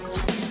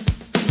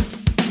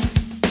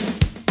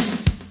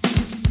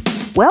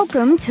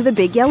Welcome to the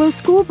Big Yellow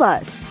School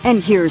Bus.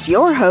 And here's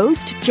your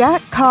host,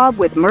 Jack Cobb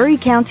with Maury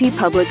County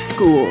Public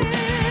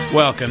Schools.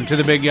 Welcome to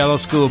the Big Yellow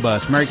School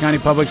Bus, Maury County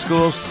Public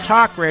Schools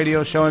talk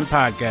radio show and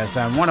podcast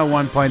on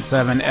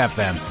 101.7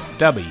 FM,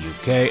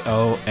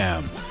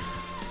 WKOM.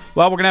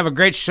 Well, we're going to have a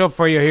great show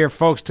for you here,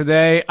 folks,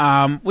 today.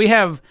 We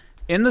have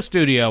in the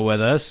studio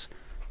with us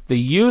the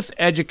Youth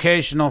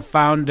Educational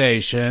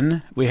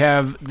Foundation. We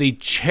have the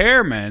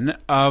chairman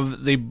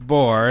of the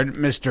board,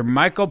 Mr.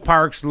 Michael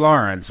Parks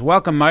Lawrence.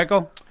 Welcome,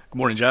 Michael. Good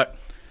morning, Jack.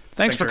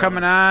 Thanks for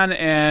coming on,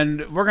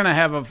 and we're going to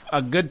have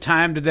a good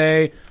time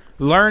today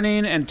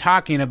learning and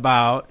talking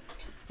about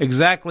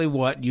exactly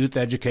what Youth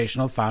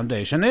Educational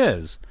Foundation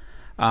is.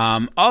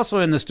 Also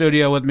in the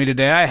studio with me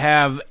today, I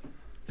have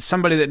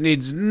somebody that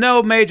needs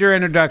no major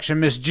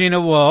introduction, Miss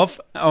Gina Wolfe,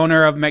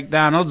 owner of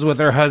McDonald's with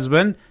her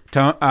husband,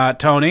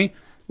 Tony.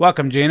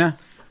 Welcome, Gina.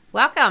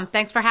 Welcome.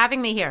 Thanks for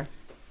having me here.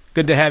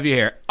 Good to have you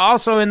here.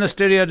 Also in the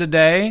studio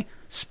today,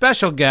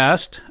 special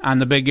guest on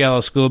the Big Yellow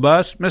School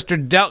Bus, Mr.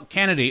 Delk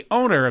Kennedy,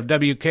 owner of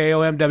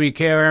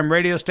WKOM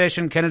radio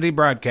station Kennedy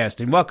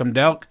Broadcasting. Welcome,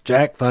 Delk.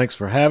 Jack, thanks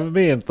for having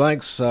me, and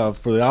thanks for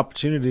the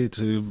opportunity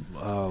to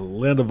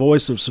lend a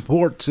voice of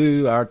support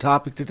to our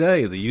topic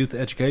today, the Youth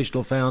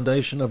Educational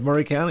Foundation of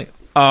Maury County.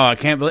 Oh, I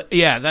can't believe!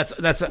 Yeah,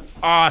 that's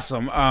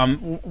awesome.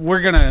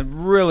 We're gonna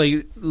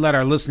really let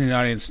our listening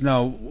audience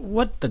know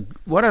what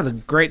are the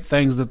great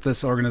things that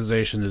this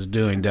organization is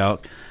doing,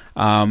 Delk.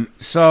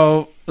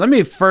 So let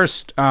me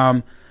first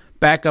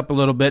back up a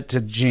little bit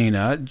to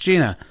Gina.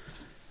 Gina,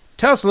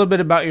 tell us a little bit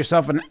about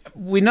yourself. And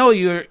we know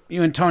you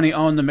and Tony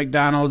own the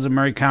McDonald's in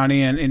Maury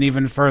County, and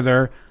even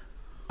further.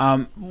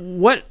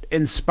 What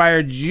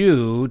inspired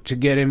you to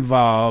get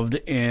involved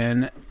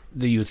in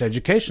the Youth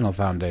Educational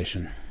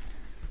Foundation?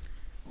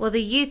 Well,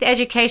 the Youth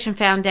Education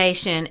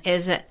Foundation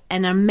is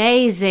an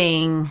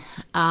amazing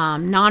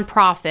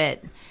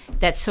nonprofit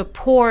that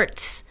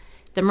supports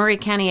the Maury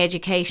County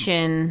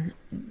education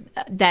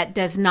that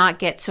does not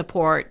get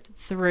support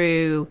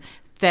through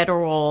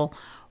federal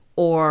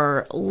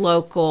or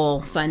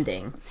local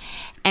funding.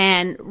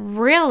 And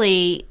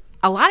really,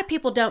 a lot of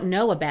people don't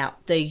know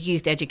about the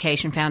Youth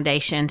Education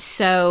Foundation.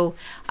 So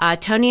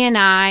Tony and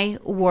I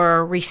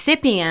were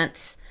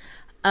recipients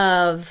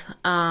of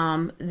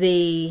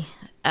the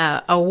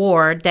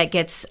award that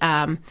gets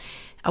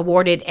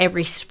awarded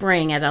every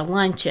spring at a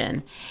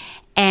luncheon.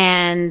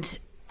 And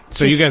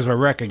so you guys were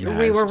recognized.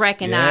 We were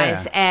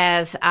recognized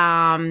as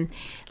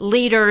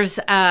leaders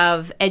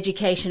of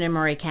education in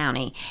Maury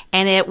County.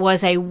 And it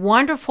was a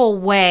wonderful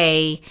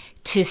way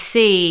to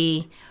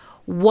see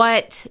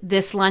what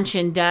this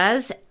luncheon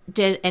does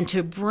and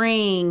to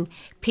bring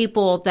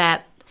people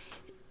that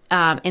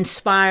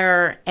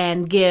inspire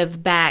and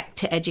give back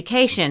to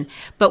education.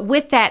 But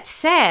with that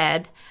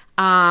said,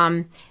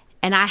 and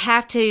I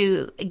have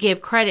to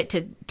give credit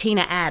to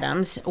Tina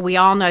Adams. We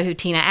all know who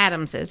Tina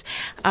Adams is.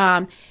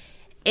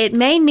 It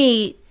made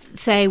me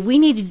say we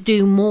need to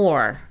do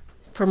more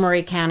for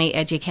Maury County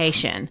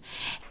education.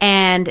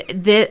 And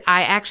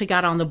I actually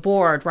got on the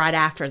board right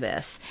after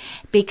this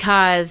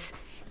because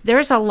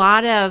there's a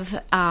lot of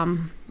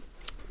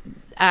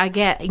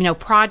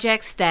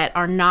projects that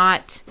are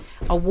not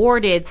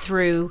awarded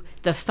through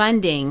the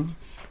funding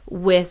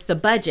with the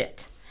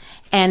budget.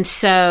 And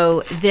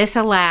so this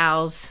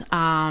allows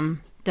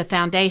the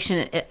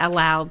foundation. It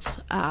allows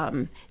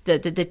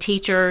the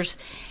teachers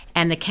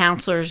and the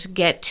counselors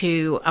get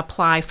to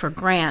apply for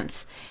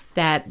grants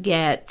that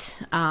get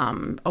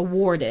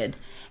awarded.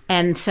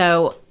 And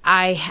so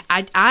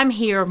I'm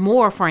here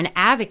more for an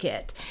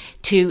advocate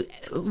to,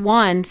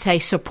 one, say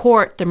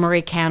support the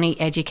Maury County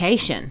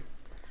education.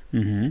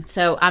 Mm-hmm.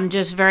 So I'm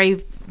just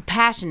very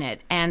passionate.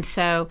 And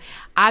so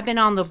I've been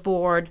on the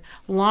board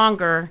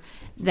longer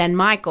than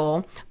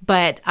Michael,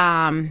 but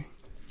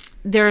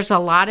there's a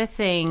lot of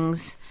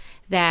things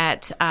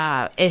that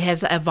it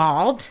has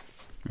evolved.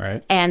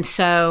 Right. And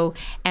so,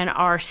 and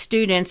our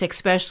students,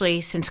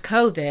 especially since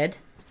COVID,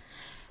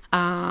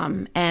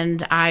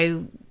 and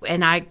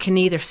I can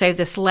either say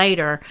this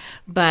later,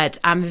 but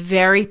I'm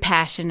very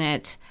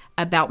passionate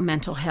about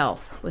mental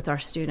health with our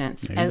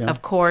students. And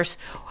of course,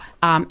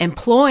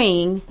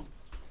 employing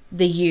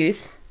the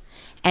youth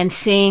and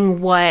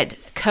seeing what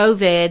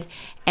COVID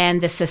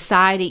and the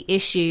society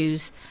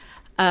issues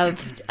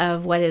of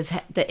what is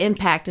the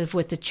impact of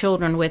with the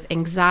children with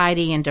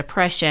anxiety and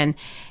depression,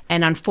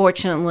 and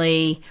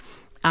unfortunately,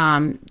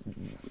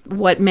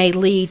 what may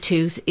lead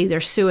to either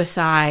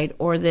suicide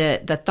or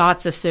the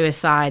thoughts of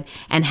suicide,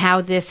 and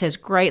how this has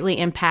greatly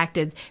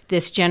impacted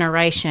this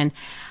generation.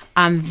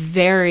 I'm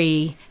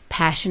very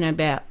passionate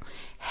about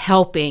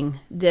helping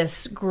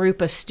this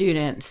group of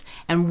students,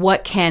 and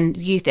what can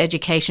Youth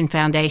Education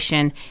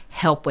Foundation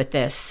help with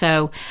this.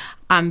 So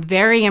I'm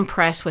very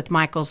impressed with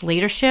Michael's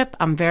leadership.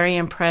 I'm very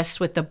impressed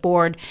with the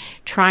board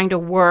trying to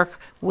work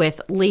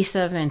with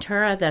Lisa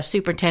Ventura, the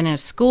superintendent of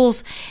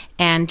schools,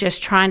 and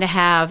just trying to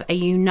have a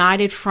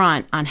united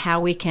front on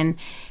how we can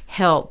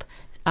help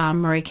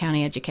Maury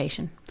County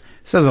education.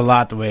 says a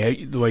lot the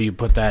way you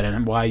put that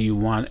and why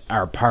you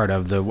are part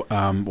of the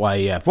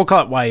YEF. We'll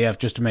call it YEF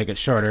just to make it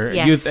shorter.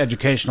 Yes. Youth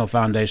Educational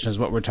Foundation is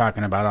what we're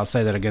talking about. I'll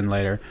say that again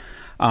later.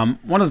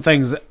 One of the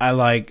things I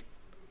like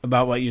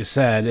about what you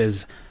said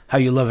is how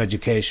you love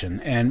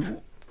education.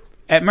 And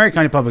at Maury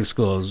County Public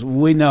Schools,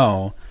 we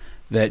know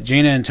that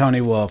Gina and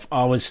Tony Wolfe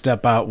always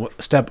step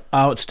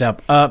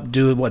up,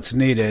 do what's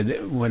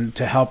needed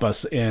to help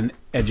us in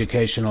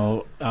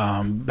educational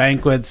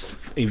banquets,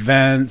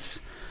 events,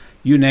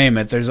 you name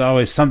it. There's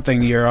always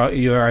something you're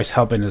always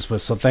helping us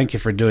with. So thank you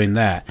for doing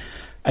that.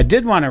 I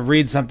did want to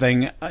read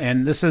something,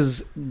 and this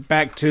is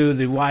back to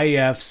the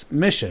YEF's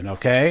mission.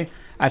 Okay,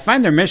 I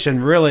find their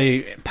mission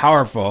really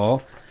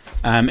powerful.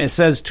 It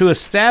says to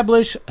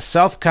establish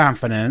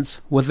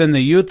self-confidence within the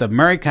youth of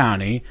Maury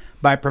County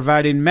by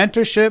providing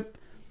mentorship,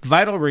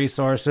 vital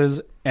resources,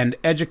 and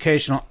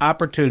educational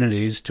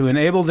opportunities to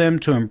enable them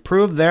to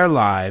improve their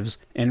lives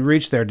and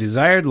reach their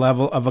desired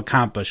level of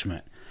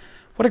accomplishment.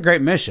 What a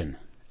great mission.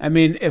 I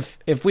mean,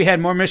 if we had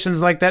more missions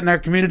like that in our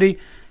community,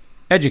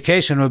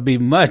 education would be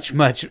much,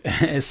 much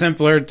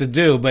simpler to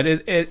do, but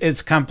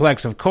it's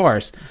complex, of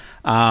course.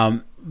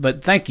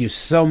 But thank you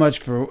so much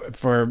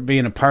for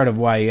being a part of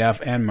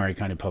YEF and Maury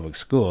County Public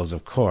Schools,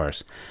 of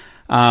course.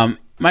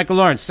 Michael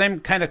Lawrence,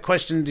 same kind of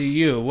question to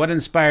you. What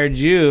inspired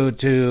you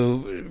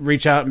to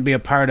reach out and be a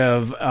part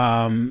of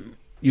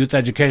Youth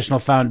Educational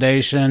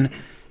Foundation?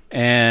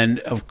 And,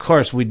 of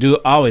course, we do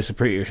always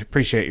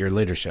appreciate your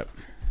leadership.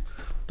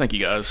 Thank you,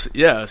 guys.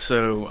 Yeah,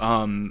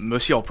 so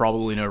most of y'all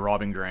probably know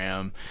Robin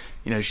Graham.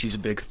 You know, she's a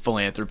big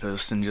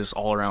philanthropist and just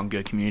all-around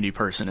good community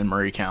person in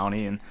Maury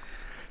County. And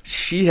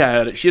she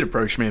had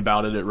approached me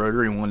about it at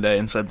Rotary one day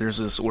and said, there's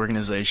this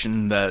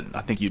organization that I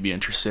think you'd be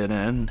interested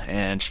in.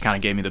 And she kind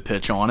of gave me the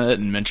pitch on it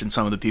and mentioned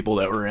some of the people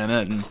that were in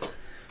it. And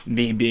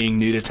me being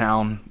new to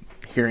town,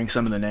 hearing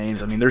some of the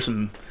names, I mean, there's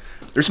some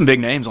big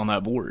names on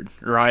that board,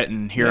 right?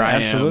 And here I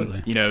am,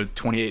 absolutely.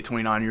 28,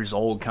 29 years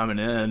old coming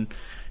in,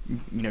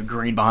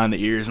 green behind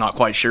the ears, not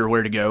quite sure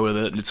where to go with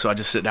it. And so I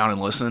just sit down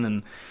and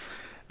listen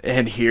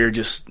and hear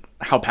just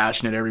how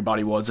passionate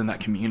everybody was in that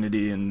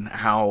community and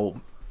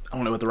how, I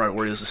don't know what the right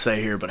word is to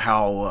say here, but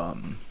how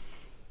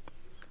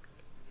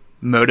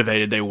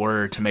motivated they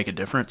were to make a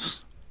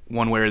difference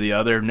one way or the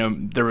other. No,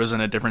 there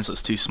wasn't a difference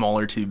that's too small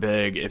or too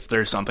big. If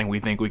there's something we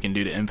think we can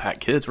do to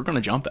impact kids, we're going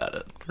to jump at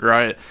it,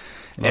 right?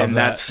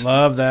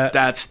 Love that.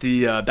 That's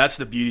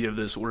the beauty of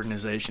this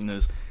organization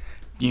is,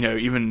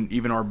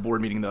 even our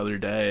board meeting the other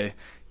day,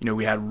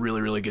 we had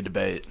really, really good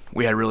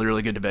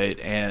debate.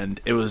 And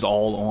it was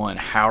all on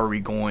how are we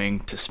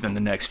going to spend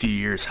the next few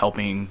years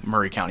helping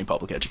Maury County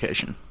public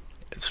education,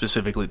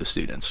 specifically the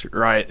students,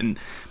 right? And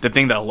the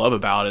thing that I love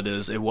about it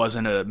is it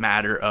wasn't a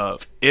matter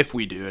of if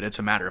we do it, it's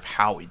a matter of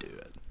how we do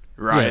it,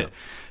 right? Yeah.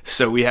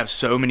 So we have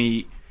so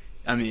many,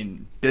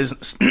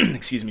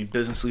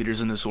 business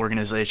leaders in this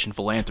organization,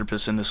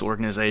 philanthropists in this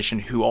organization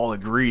who all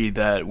agree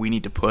that we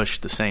need to push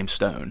the same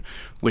stone,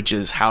 which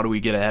is how do we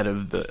get ahead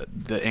of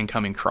the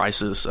incoming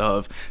crisis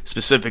of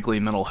specifically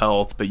mental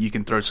health, but you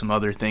can throw some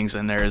other things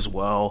in there as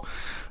well,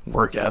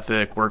 work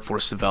ethic,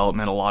 workforce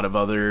development, a lot of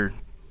other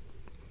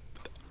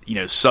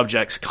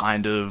subjects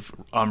kind of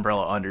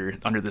umbrella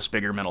under this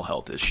bigger mental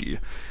health issue.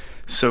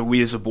 So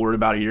we as a board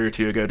about a year or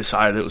two ago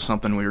decided it was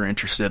something we were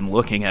interested in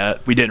looking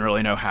at. We didn't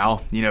really know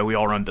how. We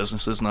all run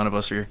businesses. None of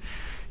us are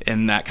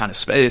in that kind of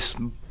space.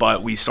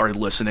 But we started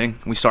listening.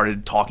 We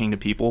started talking to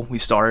people. We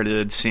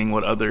started seeing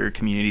what other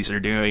communities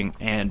are doing.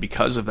 And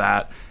because of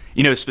that,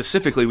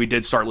 specifically, we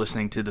did start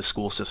listening to the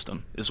school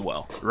system as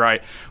well,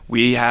 right?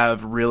 We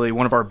have really,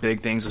 one of our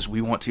big things is we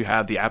want to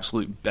have the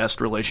absolute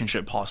best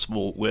relationship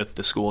possible with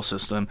the school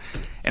system.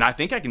 And I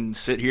think I can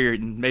sit here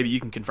and maybe you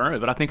can confirm it,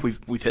 but I think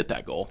we've hit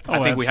that goal.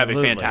 I think we have a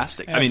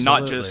fantastic,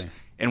 not just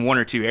in one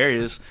or two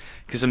areas,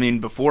 because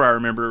before I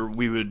remember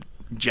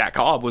Jack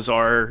Cobb was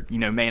our,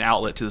 main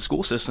outlet to the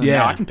school system. Yeah.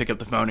 Now I can pick up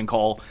the phone and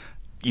call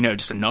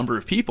just a number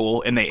of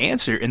people, and they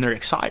answer, and they're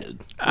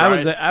excited.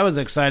 Right? I was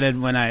excited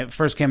when I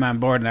first came on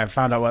board, and I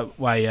found out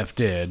what YEF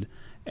did,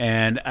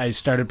 and I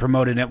started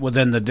promoting it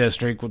within the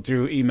district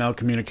through email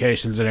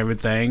communications and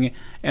everything.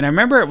 And I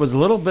remember it was a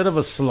little bit of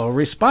a slow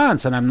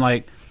response, and I'm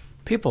like,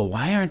 people,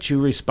 why aren't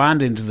you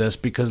responding to this?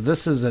 Because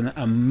this is an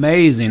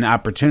amazing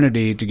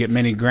opportunity to get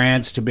many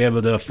grants to be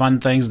able to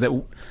fund things that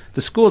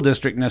the school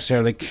district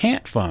necessarily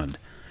can't fund.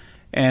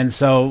 And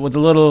so with a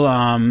little,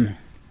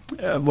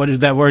 what is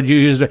that word you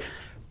used?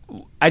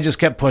 I just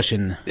kept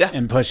pushing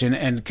and pushing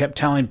and kept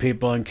telling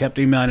people and kept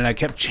emailing, and I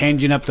kept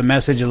changing up the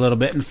message a little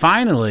bit. And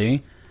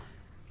finally,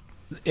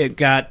 it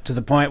got to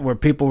the point where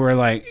people were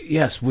like,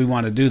 yes, we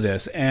want to do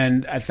this.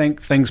 And I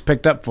think things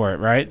picked up for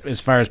it, right,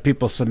 as far as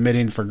people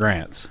submitting for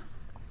grants.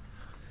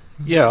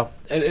 Yeah.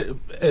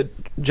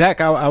 Jack,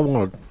 I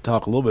want to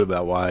talk a little bit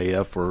about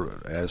YEF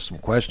or ask some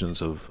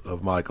questions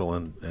of Michael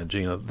and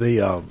Gina.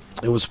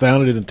 It was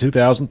founded in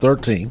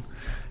 2013.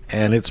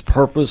 And its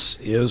purpose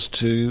is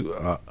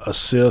to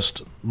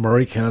assist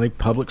Maury County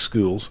Public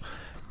Schools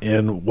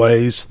in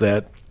ways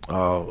that,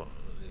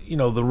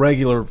 the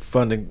regular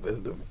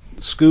funding,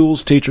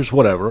 schools, teachers,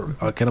 whatever,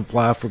 can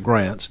apply for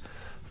grants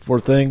for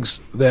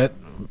things that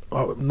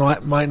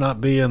might not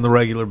be in the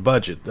regular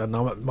budget, that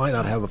might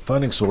not have a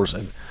funding source.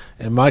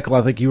 And Michael,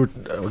 I think you were,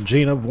 or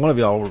Gina, one of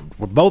y'all,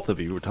 or both of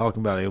you were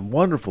talking about a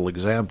wonderful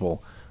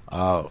example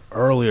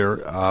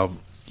earlier.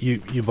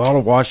 You bought a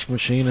washing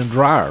machine and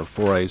dryer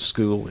for a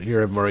school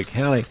here in Murray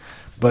County.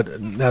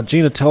 But now,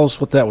 Gina, tell us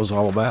what that was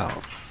all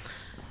about.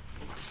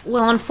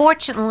 Well,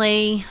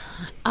 unfortunately,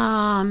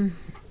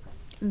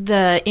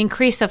 the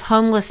increase of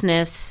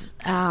homelessness,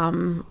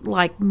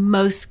 like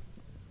most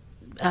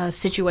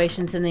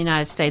situations in the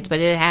United States, but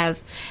it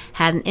has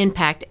had an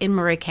impact in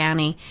Murray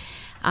County.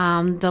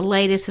 The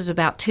latest is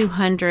about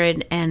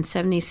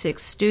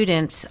 276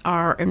 students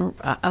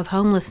of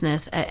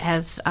homelessness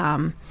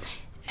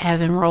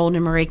have enrolled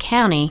in Murray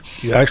County.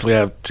 You actually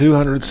have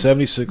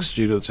 276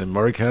 students in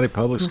Murray County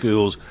Public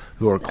Schools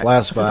who are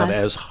classified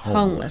as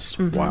homeless.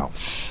 Mm-hmm. Wow.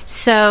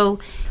 So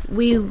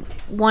we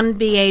want to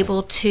be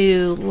able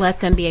to let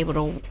them be able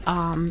to,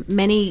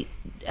 many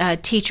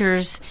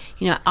teachers,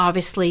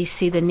 obviously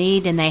see the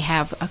need and they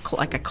have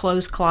like a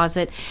closed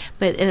closet,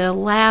 but it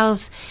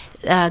allows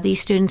these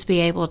students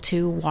be able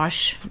to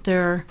wash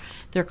their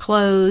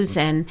clothes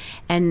and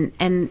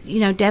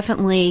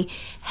definitely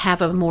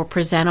have a more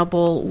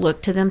presentable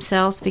look to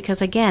themselves,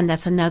 because again,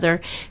 that's another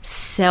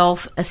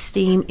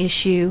self-esteem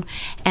issue.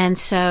 And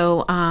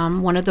so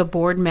one of the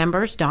board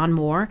members, Don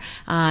Moore,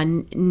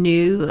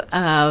 knew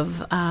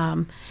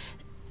of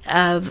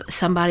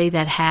somebody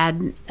that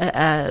had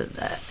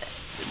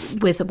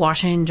with a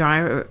washer and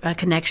dryer, a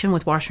connection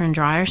with washer and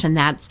dryers, and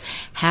that's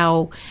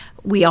how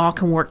we all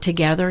can work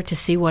together to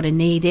see what a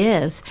need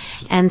is.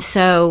 And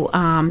so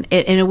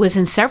it was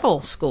in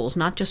several schools,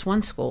 not just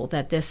one school,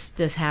 that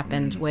this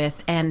happened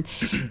with. And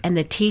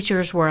the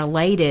teachers were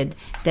elated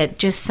that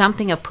just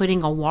something of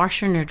putting a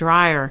washer and a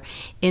dryer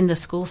in the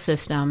school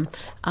system,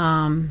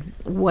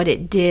 what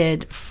it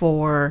did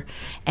for,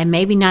 and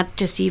maybe not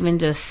just even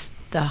just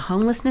the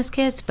homelessness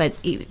kids, but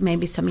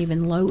maybe some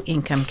even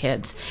low-income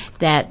kids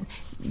that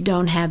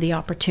don't have the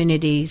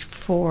opportunity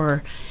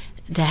to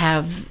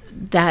have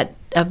that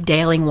of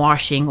daily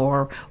washing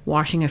or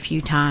washing a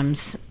few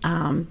times,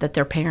 that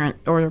their parent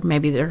or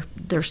maybe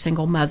their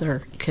single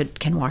mother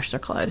can wash their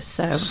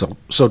clothes.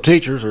 So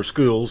teachers or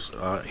schools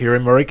here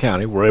in Murray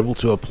County were able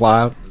to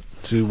apply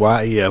to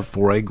YEF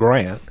for a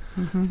grant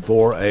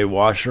for a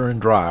washer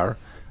and dryer,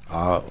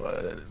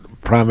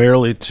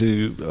 primarily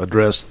to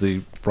address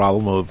the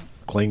problem of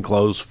clean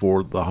clothes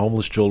for the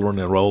homeless children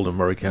enrolled in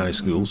Murray County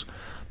schools,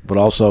 but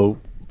also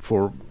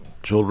for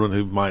children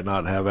who might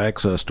not have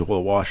access to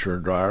a washer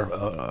and dryer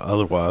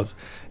otherwise.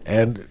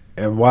 And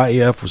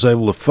YEF was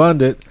able to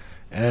fund it,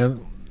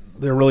 and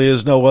there really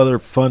is no other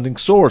funding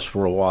source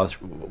for a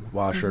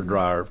washer and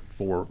dryer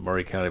for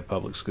Murray County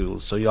Public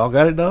Schools. So y'all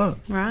got it done.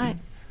 Right.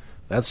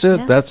 That's it.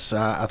 Yes. That's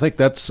I think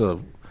that's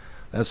an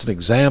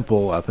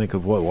example, I think,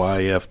 of what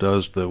YEF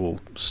does that will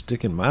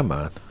stick in my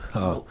mind.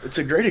 It's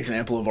a great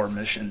example of our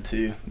mission,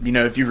 too.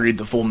 If you read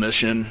the full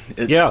mission,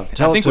 I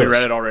think we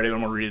read it already, but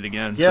I'm going to read it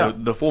again. Yeah. So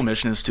the full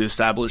mission is to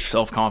establish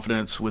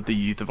self-confidence with the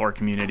youth of our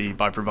community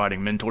by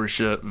providing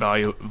mentorship,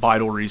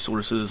 vital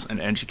resources,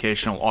 and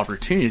educational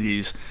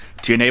opportunities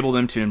to enable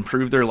them to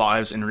improve their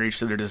lives and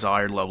reach their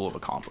desired level of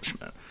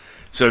accomplishment.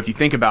 So if you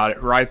think about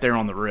it, right there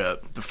on the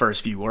rip, the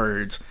first few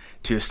words,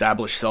 to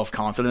establish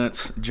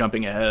self-confidence,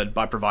 jumping ahead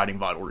by providing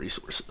vital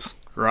resources,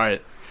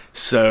 right?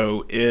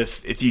 So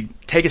if you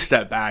take a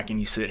step back and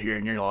you sit here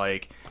and you're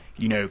like,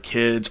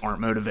 kids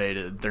aren't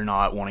motivated, they're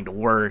not wanting to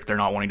work, they're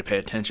not wanting to pay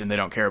attention, they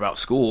don't care about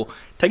school,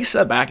 take a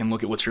step back and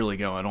look at what's really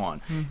going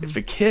on. Mm-hmm. If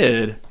a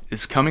kid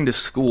is coming to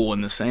school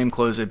in the same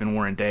clothes they've been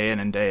wearing day in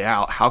and day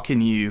out, how can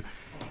you,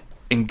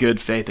 in good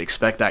faith,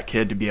 expect that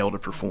kid to be able to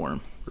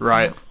perform,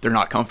 right? Mm-hmm. They're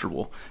not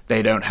comfortable.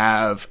 They don't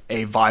have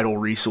a vital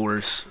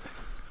resource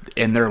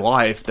in their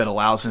life that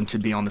allows them to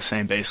be on the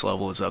same base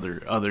level as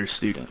other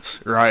students,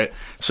 right?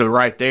 So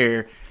right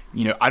there,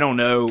 I don't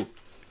know,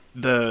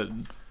 the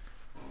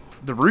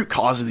root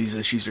cause of these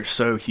issues are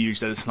so huge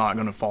that it's not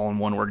going to fall in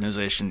one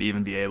organization to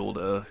even be able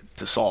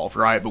to solve,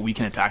 right? But we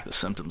can attack the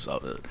symptoms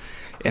of it.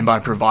 And by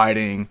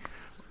providing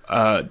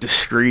a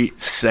discreet,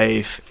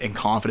 safe, and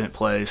confident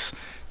place,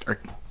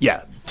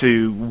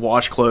 to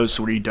wash clothes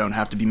where you don't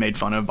have to be made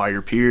fun of by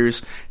your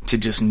peers, to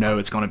just know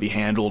it's going to be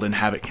handled and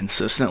have it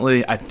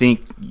consistently. I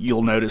think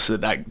you'll notice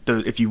that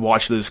if you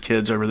watch those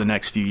kids over the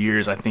next few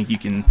years, I think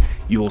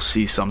you will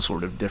see some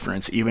sort of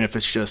difference, even if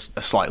it's just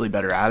a slightly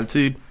better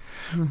attitude.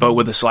 Mm-hmm. But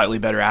with a slightly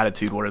better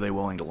attitude, what are they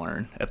willing to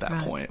learn at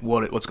that point?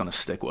 What's going to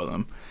stick with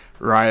them,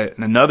 right?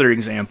 And another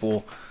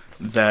example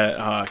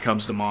that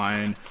comes to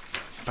mind,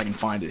 if I can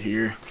find it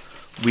here,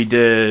 we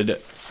heard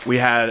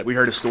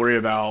a story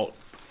about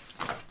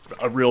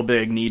a real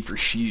big need for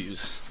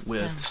shoes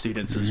with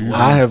students as well.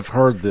 I have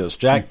heard this,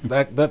 Jack.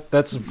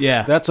 That's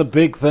a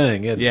big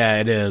thing. Yeah,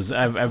 it is.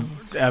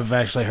 I've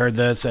actually heard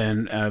this,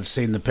 and I've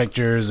seen the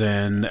pictures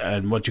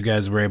and what you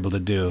guys were able to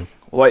do.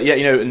 Well,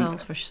 yeah,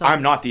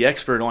 I'm not the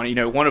expert on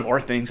it. One of our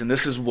things, and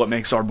this is what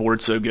makes our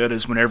board so good,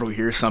 is whenever we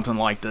hear something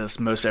like this,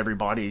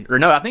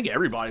 I think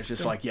everybody's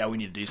just like, yeah, we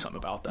need to do something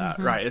about that,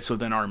 right? It's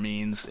within our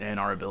means and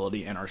our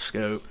ability and our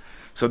scope.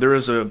 So there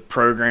is a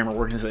program or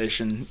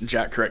organization,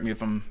 Jack, correct me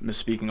if I'm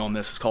misspeaking on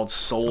this, it's called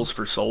Souls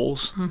for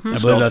Souls. I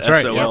believe that's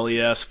right.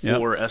 SOLES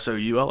for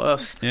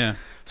SOULS. Yeah.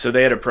 So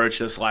they had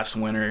approached us last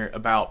winter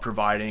about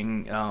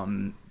providing,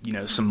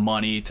 some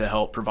money to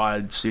help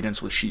provide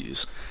students with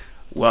shoes.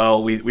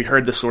 Well, we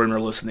heard the story and we're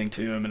listening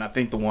to him, and I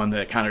think the one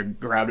that kind of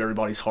grabbed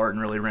everybody's heart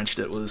and really wrenched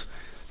it was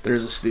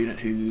there's a student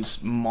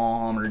whose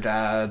mom or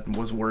dad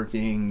was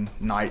working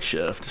night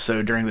shift.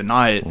 So during the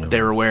night,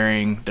 they were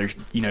wearing their,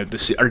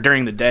 or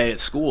during the day at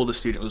school, the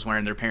student was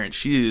wearing their parents'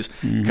 shoes,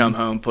 come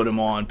home, put them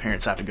on,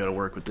 parents have to go to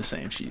work with the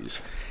same shoes.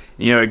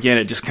 Again,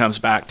 it just comes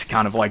back to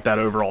kind of like that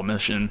overall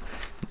mission.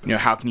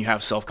 How can you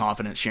have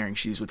self-confidence sharing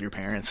shoes with your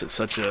parents at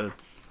such a,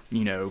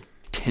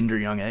 tender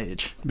young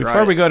age?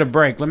 Before we go to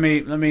break, let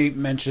me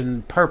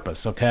mention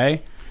purpose,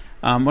 okay?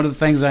 One of the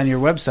things on your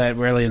website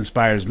really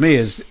inspires me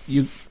is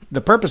the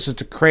purpose is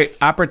to create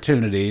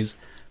opportunities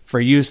for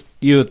youth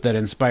that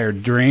inspire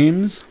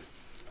dreams,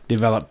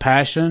 develop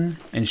passion,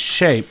 and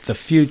shape the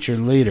future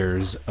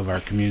leaders of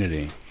our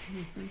community.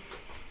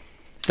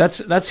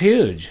 That's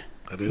huge.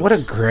 It is. What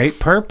a great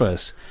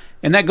purpose.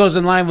 And that goes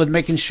in line with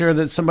making sure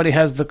that somebody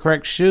has the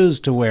correct shoes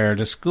to wear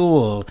to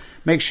school.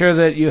 Make sure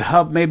that you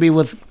help maybe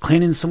with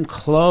cleaning some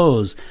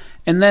clothes.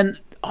 And then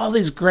all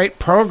these great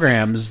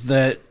programs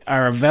that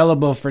are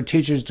available for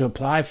teachers to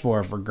apply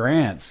for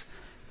grants.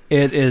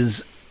 It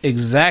is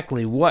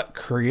exactly what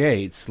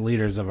creates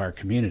leaders of our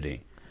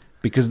community,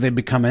 because they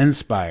become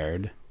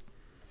inspired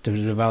to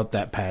develop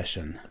that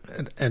passion.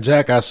 And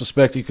Jack, I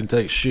suspect you can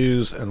take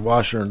shoes and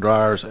washer and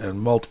dryers and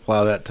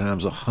multiply that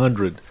times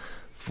 100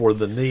 for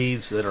the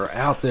needs that are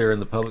out there in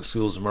the public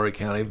schools of Maury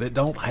County that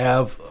don't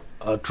have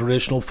a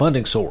traditional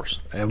funding source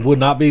and would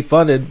not be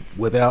funded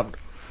without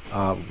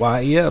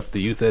YEF,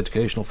 the Youth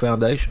Educational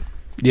Foundation.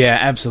 Yeah,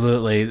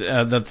 absolutely.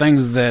 The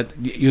things that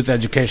Youth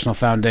Educational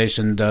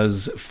Foundation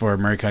does for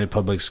Maury County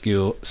Public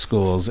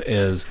Schools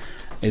is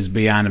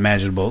beyond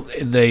imaginable.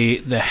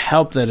 The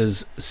help that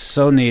is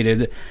so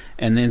needed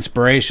and the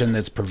inspiration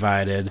that's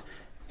provided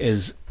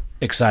is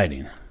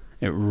exciting.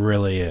 It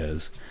really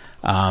is.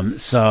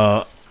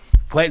 So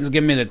Clayton's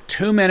giving me the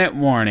 2-minute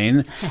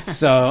warning,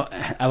 so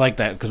I like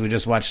that because we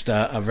just watched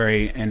a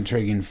very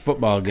intriguing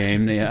football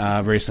game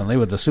recently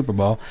with the Super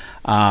Bowl.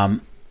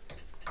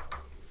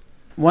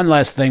 One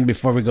last thing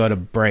before we go to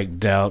break,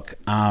 Delk.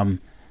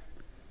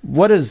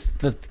 What is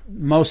the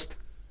most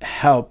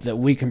help that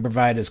we can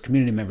provide as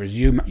community members?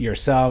 You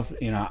yourself,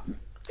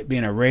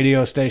 being a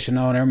radio station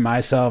owner,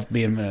 myself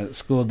being a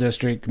school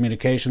district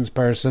communications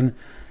person.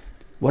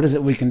 What is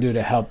it we can do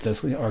to help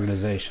this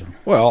organization?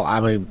 Well,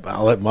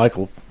 I'll let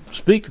Michael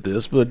speak to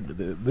this, but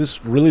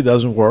this really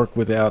doesn't work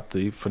without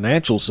the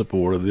financial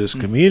support of this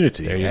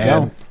community. There you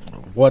go.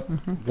 What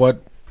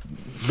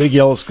Big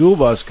Yellow School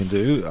Bus can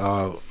do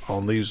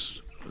on its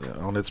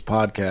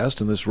podcast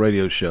and this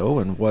radio show,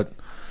 and what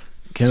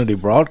Kennedy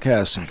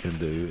Broadcasting can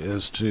do,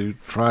 is to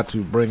try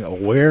to bring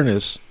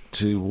awareness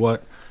to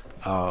what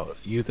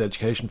Youth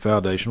Education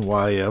Foundation,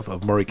 YEF,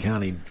 of Maury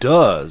County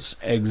does.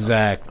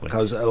 Exactly.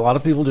 Because a lot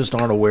of people just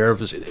aren't aware of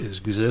his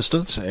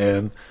existence,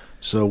 and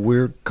so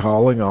we're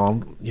calling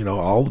on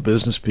all the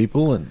business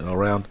people and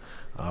around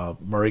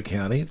Maury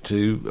County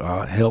to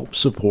help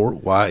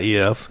support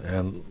YEF,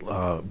 and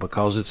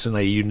because it's in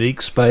a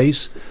unique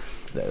space.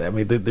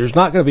 There's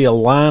not going to be a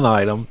line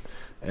item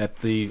at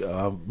the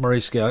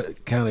Maury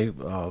County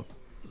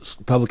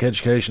Public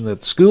Education at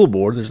the school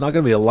board. There's not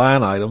going to be a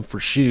line item for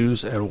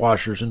shoes and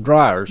washers and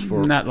dryers.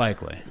 Not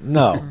likely.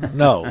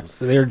 No.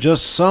 So there are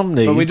just some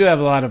needs. But we do have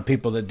a lot of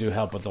people that do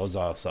help with those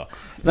also.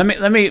 Let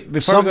me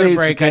before some we go to needs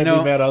break, can't I know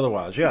be met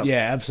otherwise. Yeah,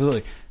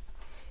 absolutely.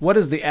 What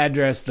is the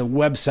address, the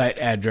website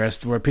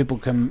address, where people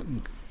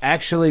can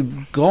actually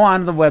go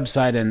on the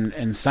website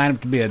and sign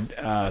up to be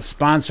a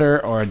sponsor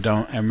or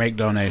and make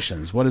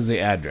donations? What is the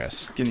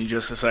address? Give me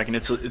just a second.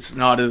 It's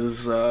not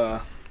as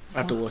I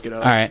have to look it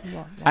up. All right.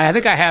 I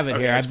think I have it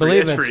here. I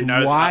believe it's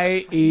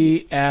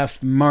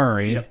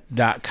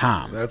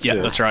yefmurray.com. That's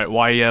it. That's right.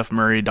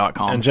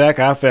 yefmurray.com. And Jack,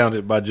 I found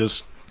it by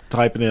just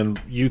typing in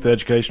Youth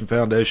Education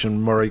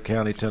Foundation, Maury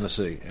County,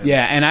 Tennessee.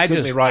 And I took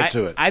just me right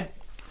to it.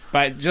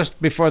 But just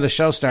before the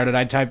show started,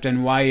 I typed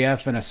in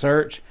YEF in a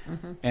search,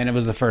 and it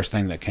was the first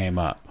thing that came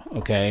up.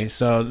 Okay,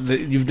 so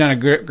you've done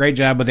a great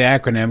job with the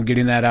acronym,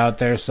 getting that out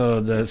there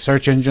so the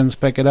search engines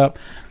pick it up.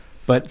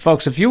 But,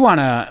 folks, if you want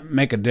to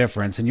make a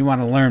difference and you want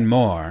to learn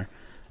more,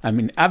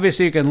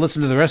 obviously you can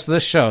listen to the rest of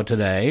this show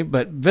today,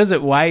 but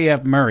visit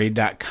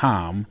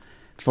yefmurray.com.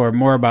 for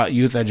more about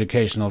Youth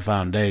Educational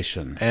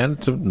Foundation.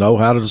 And to know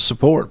how to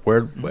support,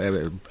 where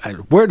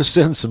to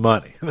send some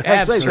money.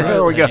 Absolutely.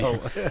 There we go.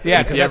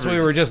 Yeah, because that's what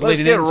we were just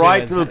leading into. Let's get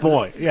right to the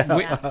point.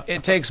 Yeah.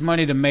 It takes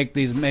money to make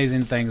these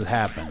amazing things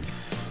happen.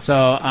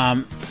 So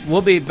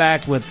we'll be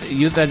back with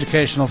Youth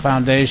Educational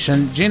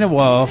Foundation, Gina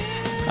Wolfe,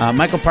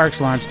 Michael Parks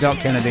Lawrence, Del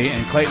Kennedy,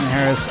 and Clayton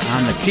Harris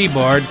on the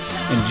keyboard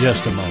in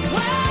just a moment.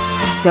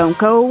 Don't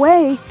go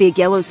away. Big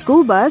Yellow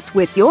School Bus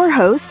with your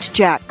host,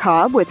 Jack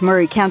Cobb with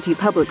Murray County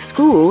Public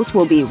Schools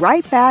will be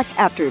right back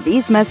after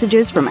these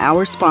messages from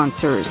our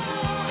sponsors.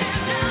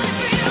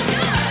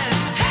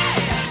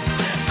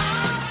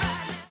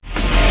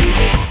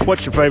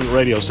 What's your favorite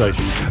radio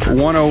station?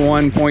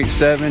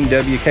 101.7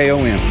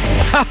 WKOM.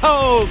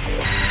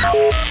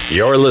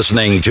 You're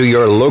listening to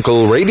your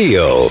local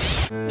radio.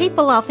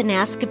 People often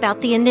ask about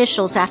the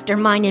initials after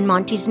mine and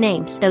Monty's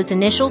names. Those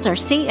initials are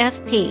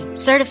CFP,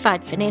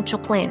 Certified Financial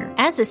Planner.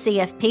 As a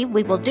CFP,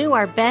 we will do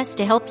our best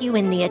to help you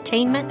in the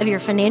attainment of your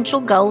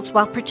financial goals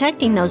while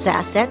protecting those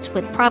assets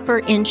with proper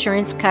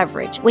insurance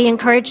coverage. We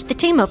encourage the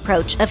team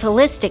approach of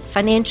holistic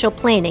financial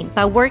planning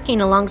by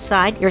working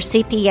alongside your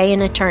CPA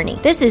and attorney.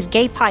 This is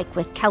Gay Pike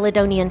with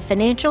Caledonian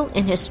Financial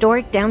in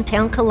historic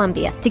downtown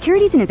Columbia.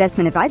 Securities and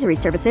investment advisory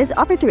services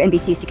offered through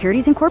NBC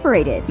Securities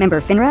Incorporated, member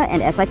FINRA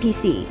and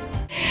SIPC.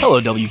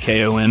 Hello,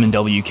 WKOM and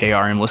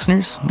WKRM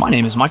listeners. My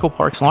name is Michael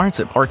Parks Lawrence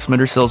at Parks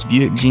Motor Sales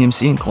Buick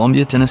GMC in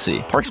Columbia,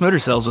 Tennessee. Parks Motor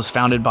Sales was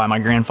founded by my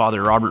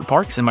grandfather Robert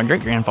Parks and my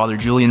great-grandfather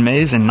Julian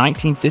Mays in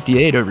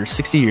 1958, over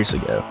 60 years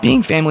ago.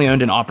 Being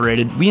family-owned and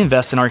operated, we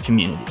invest in our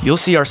community. You'll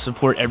see our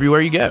support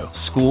everywhere you go: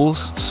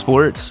 schools,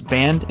 sports,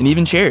 band, and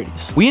even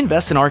charities. We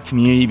invest in our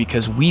community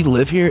because we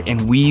live here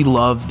and we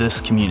love this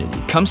community.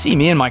 Come see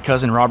me and my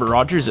cousin Robert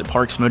Rogers at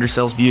Parks Motor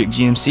Sales Buick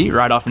GMC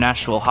right off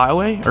Nashville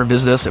Highway, or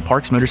visit us at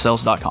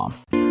parksmotorsales.com.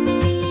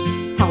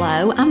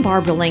 Hello, I'm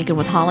Barbara Lincoln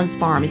with Hollins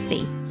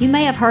Pharmacy. You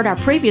may have heard our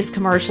previous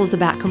commercials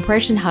about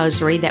compression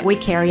hosiery that we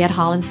carry at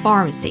Hollins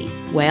Pharmacy.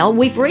 Well,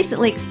 we've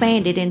recently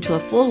expanded into a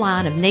full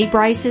line of knee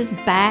braces,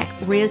 back,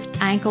 wrist,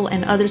 ankle,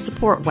 and other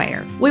support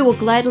wear. We will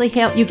gladly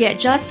help you get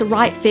just the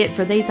right fit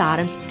for these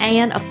items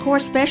and, of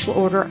course, special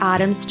order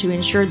items to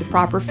ensure the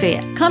proper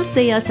fit. Come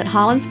see us at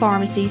Hollins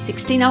Pharmacy,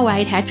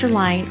 1608 Hatcher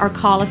Lane, or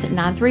call us at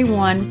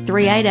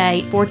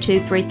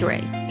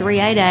 931-388-4233.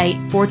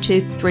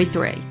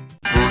 388-4233.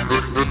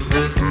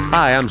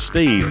 Hi, I'm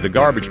Steve, the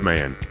garbage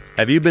man.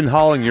 Have you been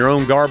hauling your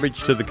own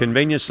garbage to the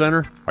convenience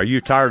center? Are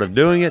you tired of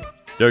doing it?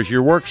 Does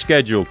your work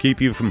schedule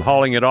keep you from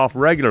hauling it off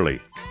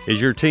regularly?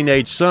 Is your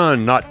teenage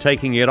son not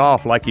taking it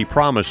off like he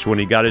promised when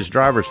he got his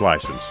driver's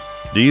license?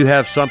 Do you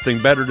have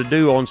something better to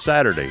do on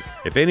Saturday?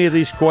 If any of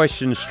these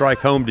questions strike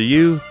home to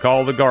you,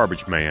 call the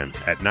garbage man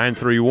at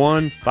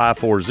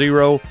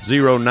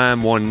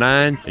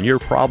 931-540-0919 and your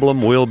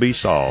problem will be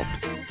solved.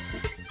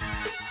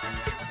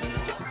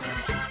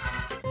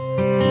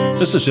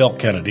 This is Del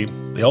Kennedy.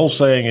 The old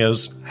saying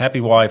is, happy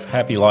wife,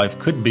 happy life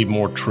couldn't be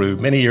more true.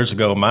 Many years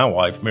ago, my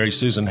wife, Mary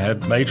Susan,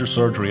 had major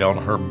surgery on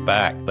her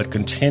back, but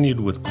continued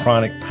with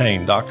chronic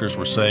pain. Doctors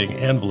were saying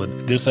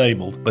invalid,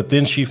 disabled, but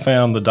then she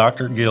found the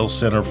Dr. Gill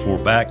Center for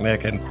Back,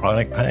 Neck, and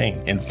Chronic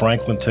Pain in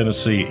Franklin,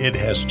 Tennessee. It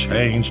has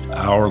changed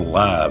our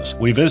lives.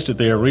 We visited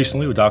there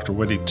recently with Dr.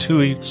 Wendy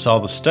Toohey, saw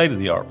the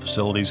state-of-the-art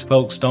facilities.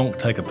 Folks, don't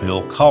take a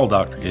pill. Call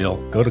Dr. Gill.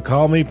 Go to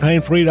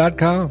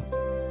callmepainfree.com.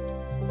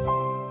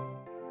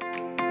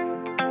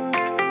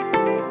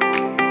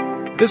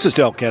 This is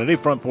Del Kennedy,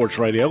 Front Porch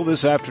Radio.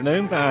 This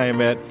afternoon, I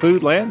am at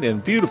Foodland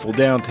in beautiful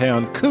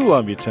downtown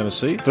Columbia,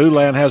 Tennessee.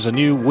 Foodland has a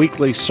new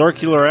weekly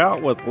circular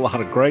out with a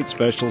lot of great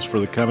specials for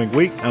the coming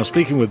week. I'm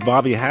speaking with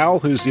Bobby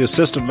Howell, who's the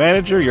assistant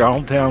manager, your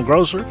hometown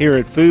grocer here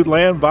at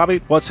Foodland. Bobby,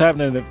 what's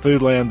happening at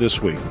Foodland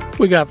this week?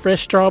 We got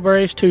fresh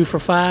strawberries, 2 for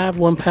 $5,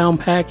 1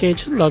 pound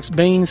package. Lux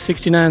beans,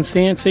 69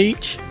 cents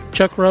each.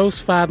 Chuck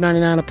roast,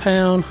 $5.99 a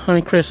pound.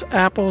 Honeycrisp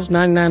apples,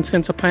 99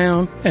 cents a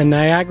pound. And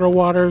Niagara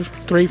waters,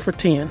 3 for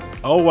 $10.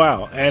 Oh,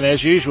 wow. And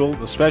as usual,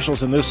 the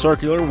specials in this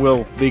circular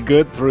will be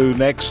good through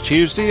next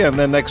Tuesday, and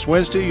then next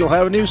Wednesday you'll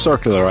have a new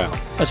circular out.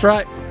 That's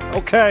right.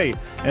 Okay.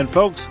 And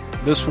folks,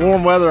 this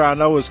warm weather I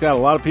know has got a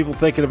lot of people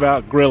thinking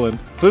about grilling.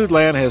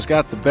 Foodland has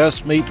got the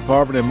best meat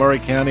department in Murray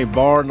County,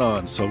 bar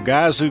none. So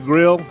guys who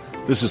grill,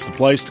 this is the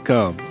place to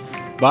come.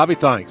 Bobby,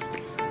 thanks.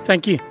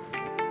 Thank you.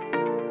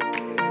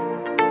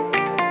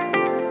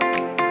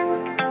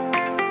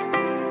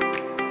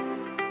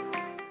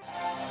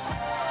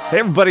 Hey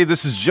everybody,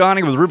 this is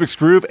Johnny with Rubik's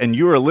Groove, and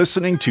you are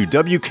listening to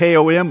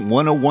WKOM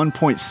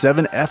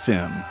 101.7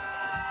 FM.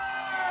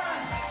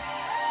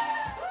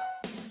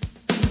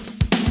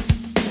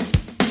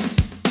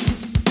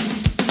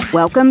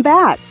 Welcome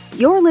back.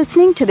 You're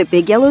listening to the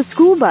Big Yellow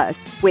School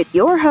Bus with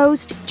your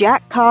host,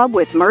 Jack Cobb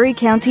with Murray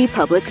County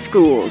Public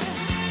Schools.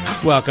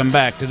 Welcome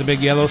back to the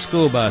Big Yellow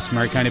School Bus,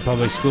 Murray County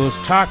Public Schools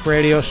talk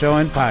radio show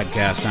and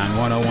podcast on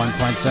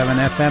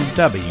 101.7 FM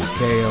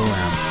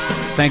WKOM.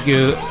 Thank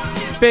you.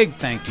 Big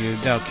thank you,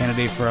 Del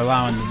Kennedy, for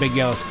allowing the Big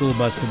Yellow School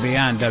Bus to be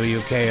on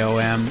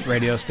WKOM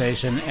radio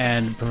station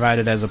and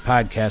provided as a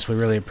podcast. We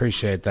really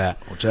appreciate that.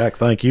 Well, Jack,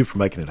 thank you for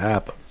making it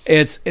happen.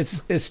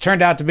 It's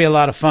turned out to be a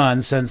lot of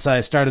fun since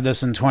I started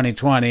this in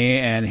 2020,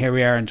 and here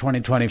we are in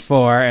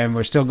 2024, and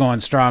we're still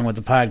going strong with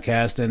the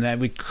podcast,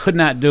 and we could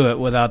not do it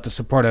without the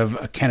support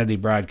of Kennedy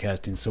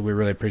Broadcasting, so we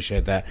really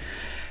appreciate that.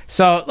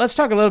 So let's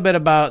talk a little bit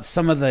about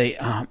some of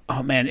the,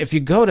 if you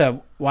go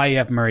to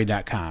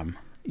yefmurray.com,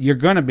 you're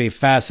going to be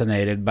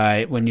fascinated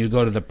by when you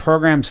go to the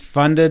programs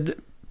funded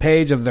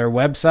page of their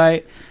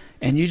website,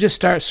 and you just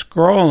start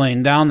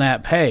scrolling down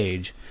that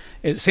page.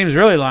 It seems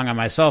really long on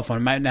my cell phone.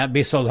 It might not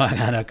be so long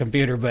on a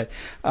computer, but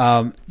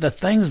the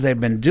things they've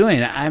been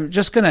doing, I'm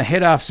just going to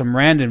hit off some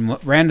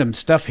random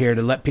stuff here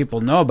to let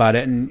people know about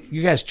it. And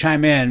you guys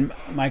chime in,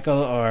 Michael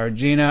or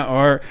Gina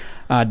or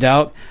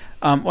Delk.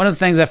 One of the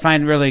things I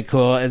find really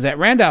cool is at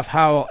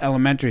Randolph-Howell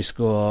Elementary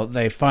School,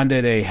 they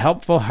funded a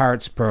Helpful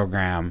Hearts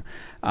program.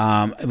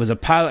 It was a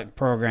pilot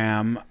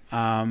program,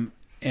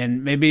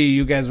 and maybe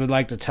you guys would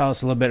like to tell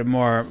us a little bit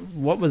more.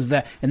 What was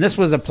that? And this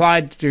was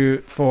applied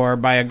for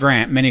by a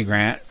grant, mini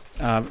grant,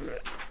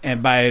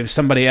 and by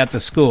somebody at the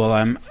school,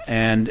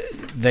 and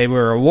they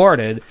were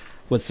awarded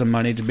with some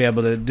money to be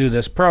able to do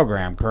this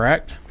program.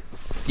 Correct?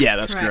 Yeah,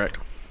 that's correct.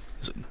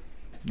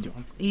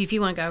 If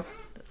you want to go.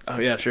 Oh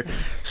yeah, sure.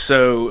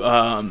 So,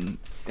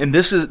 and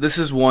this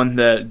is one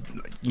that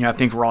I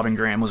think Robin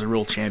Graham was a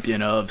real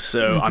champion of.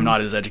 So I'm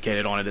not as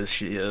educated on it as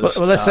she is.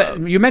 Well, let's say,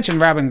 you mentioned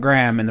Robin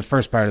Graham in the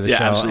first part of the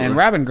show, absolutely. And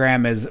Robin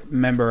Graham is a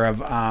member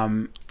of.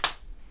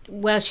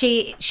 Well,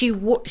 she's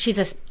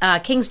a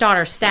King's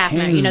Daughter staff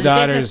member, the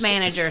business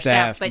manager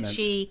staff. But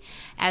she,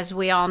 as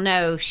we all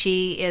know,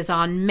 she is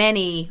on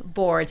many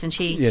boards, and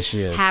she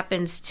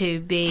happens to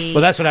be.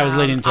 Well, that's what I was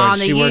leading towards. On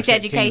the she youth works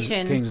education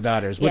at King's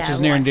Daughters, which is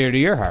near and dear to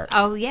your heart.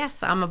 Oh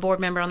yes, I'm a board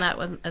member on that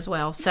one as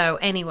well. So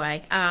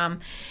anyway,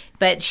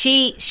 but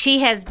she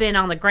has been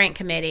on the grant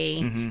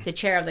committee, the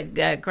chair of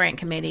the grant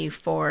committee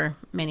for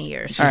many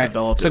years. She's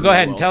developed. So go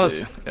ahead and tell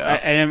us. I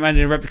didn't want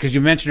to interrupt because you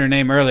mentioned her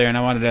name earlier, and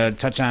I wanted to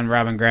touch on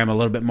Robin Graham a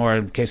little bit more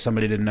in case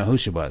somebody didn't know who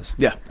she was.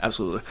 Yeah,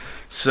 absolutely.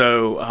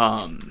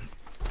 So,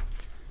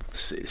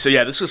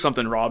 this is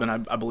something Robin,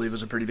 I believe,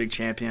 was a pretty big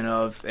champion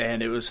of,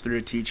 and it was through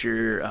a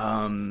teacher,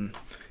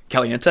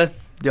 Caliente.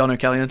 Do y'all know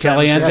Caliente?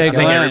 Caliente, I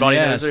think everybody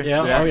knows her.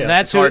 Yeah. Oh, yeah.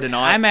 That's hard to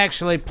not. I'm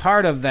actually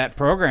part of that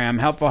program,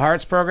 Helpful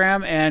Hearts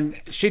program, and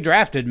she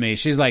drafted me.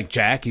 She's like,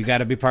 Jack, you got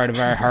to be part of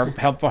our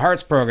Helpful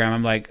Hearts program.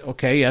 I'm like,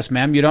 okay, yes,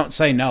 ma'am. You don't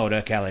say no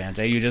to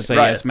Caliente. You just say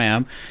yes,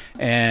 ma'am.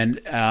 And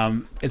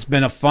it's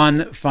been a fun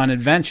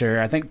adventure.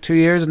 I think 2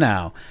 years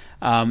now.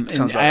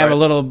 And I have a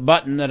little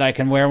button that I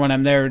can wear when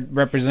I'm there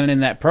representing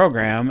that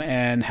program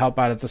and help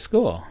out at the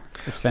school.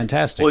 It's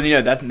fantastic. Well,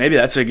 maybe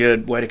that's a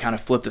good way to kind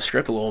of flip the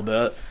script a little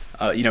bit.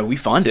 We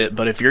fund it,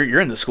 but if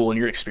you're in the school and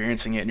you're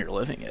experiencing it and you're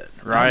living it,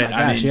 right? Oh my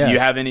gosh, do you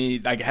have any?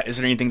 Is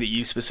there anything that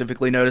you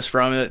specifically noticed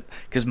from it?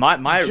 Because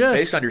my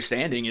base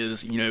understanding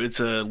is, it's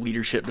a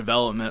leadership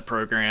development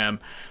program,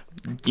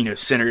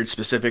 centered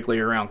specifically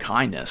around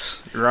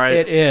kindness, right?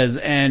 It is,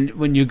 and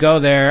when you go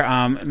there,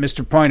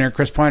 Mr. Pointer,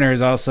 Chris Pointer,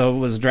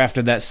 was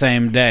drafted that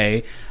same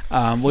day.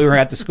 We were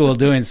at the school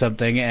doing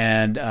something,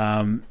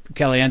 and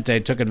Caliente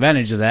took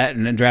advantage of that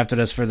and drafted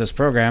us for this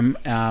program.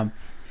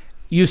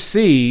 You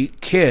see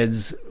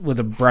kids with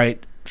a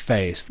bright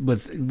face,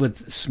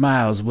 with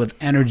smiles, with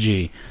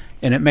energy,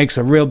 and it makes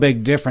a real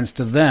big difference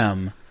to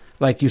them.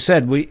 Like you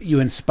said, you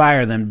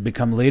inspire them to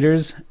become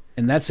leaders,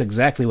 and that's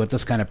exactly what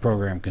this kind of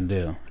program can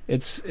do.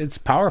 It's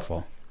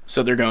powerful.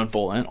 So they're going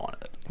full in on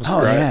it.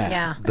 Oh,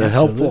 yeah. The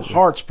Helpful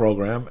Hearts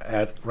program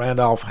at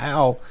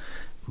Randolph-Howell.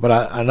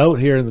 But I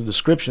note here in the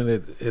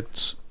description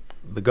it's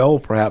the goal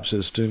perhaps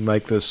is to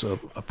make this a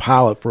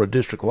pilot for a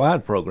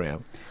district-wide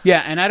program.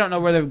 Yeah, and I don't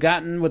know where they've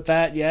gotten with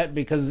that yet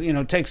because,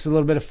 it takes a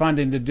little bit of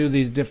funding to do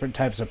these different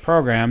types of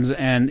programs.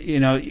 And,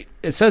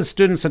 it says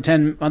students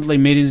attend monthly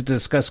meetings to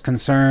discuss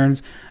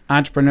concerns,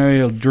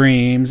 entrepreneurial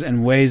dreams,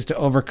 and ways to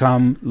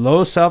overcome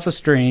low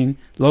self-esteem,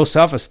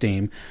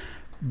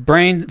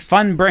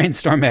 fun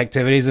brainstorm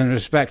activities, and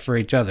respect for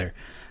each other.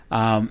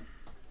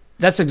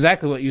 That's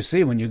exactly what you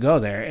see when you go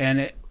there.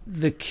 And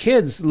the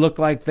kids look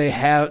like they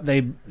have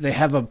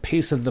a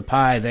piece of the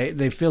pie.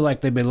 They feel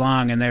like they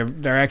belong, and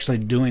they're actually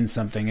doing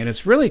something, and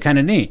it's really kind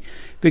of neat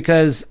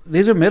because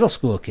these are middle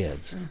school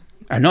kids.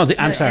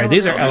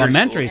 These are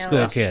elementary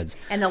school kids,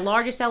 and the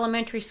largest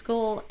elementary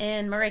school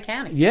in Murray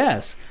County.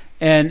 Yes,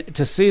 and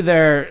to see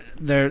the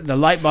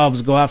light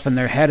bulbs go off in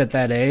their head at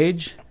that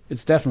age,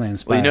 it's definitely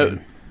inspiring. Well,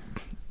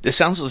 it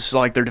sounds just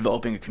like they're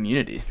developing a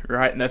community,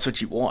 right? And that's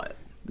what you want.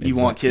 You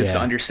want kids to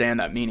understand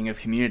that meaning of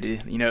community.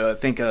 I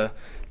think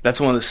that's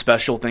one of the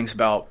special things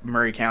about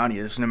Murray County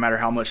is no matter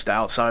how much the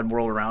outside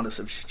world around us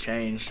has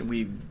changed,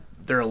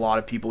 there are a lot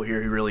of people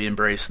here who really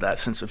embrace that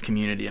sense of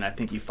community, and I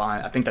think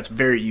that's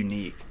very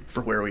unique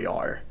for where we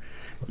are.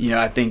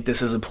 I think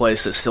this is a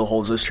place that still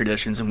holds those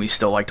traditions, and we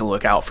still like to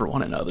look out for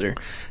one another,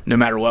 no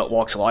matter what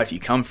walks of life you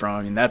come from.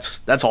 I mean,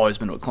 that's always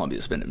been what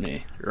Columbia's been to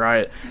me,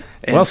 right?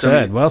 And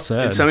well said.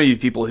 And some of you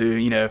people who,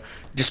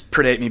 just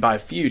predate me by a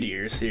few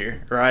years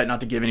here, right? Not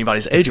to give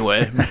anybody's age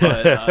away,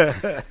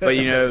 but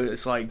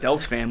it's like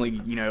Delk's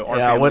family, our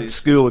I went to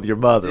school with your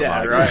mother, yeah,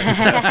 Mike.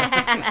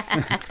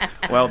 Right.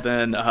 Well,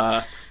 then,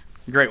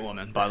 great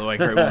woman, by the way,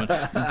 great woman.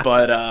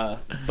 But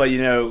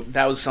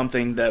that was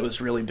something that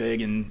was really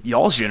big in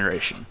y'all's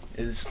generation.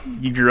 Is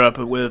you grew up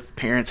with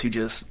parents who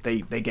just they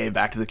gave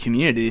back to the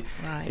community,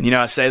 right. And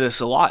I say this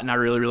a lot, and I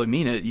really, really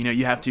mean it.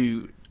 You have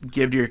to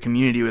give to your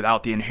community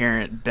without the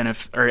inherent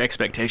benefit or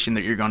expectation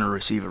that you're going to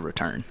receive a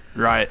return,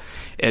 right?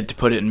 And to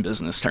put it in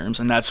business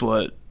terms, and that's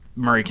what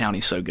Maury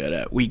County's so good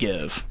at. We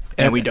give,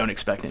 and we don't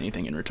expect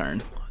anything in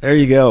return. There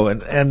you go.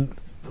 And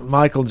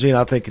Michael,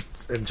 Gina,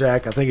 and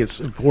Jack, I think it's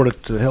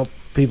important to help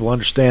people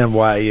understand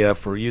why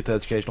for Youth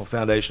Educational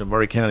Foundation of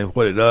Maury County,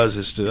 what it does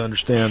is to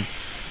understand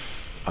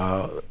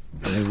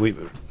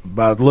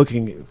by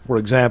looking, for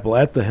example,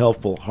 at the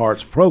Helpful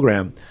Hearts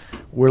program,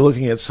 we're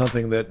looking at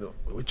something that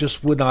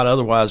just would not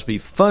otherwise be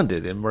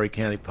funded in Maury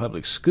County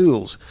Public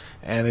Schools.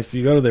 And if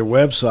you go to their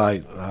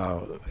website,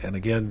 and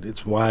again,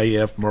 it's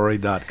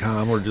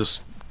yefmurray.com, or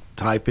just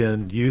type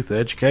in Youth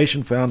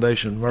Education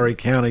Foundation, Maury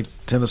County,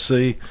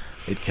 Tennessee,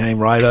 it came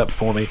right up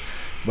for me.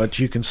 But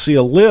you can see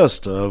a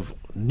list of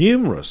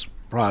numerous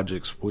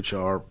projects which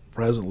are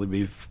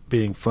presently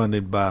being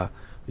funded by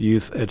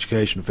Youth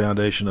Education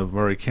Foundation of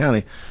Maury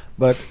County.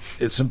 But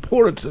it's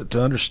important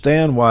to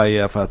understand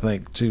YEF, I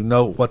think, to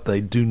know what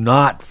they do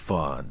not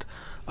fund.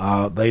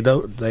 They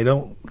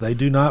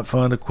do not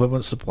fund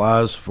equipment,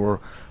 supplies for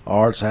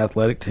arts,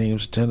 athletic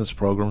teams, attendance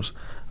programs,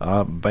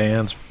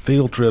 bands,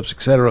 field trips,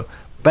 etc.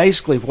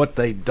 Basically, what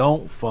they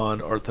don't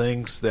fund are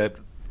things that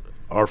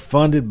are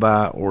funded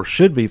by or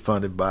should be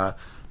funded by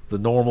the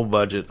normal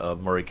budget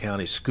of Maury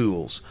County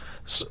schools.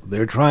 So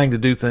they're trying to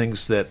do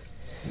things that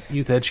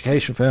Youth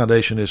Education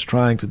Foundation is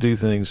trying to do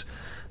things,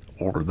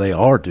 or they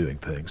are doing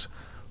things,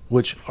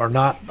 which are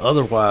not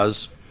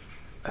otherwise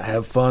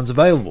have funds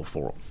available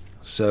for them.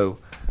 So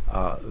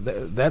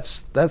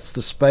that's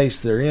the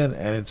space they're in,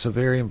 and it's a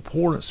very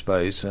important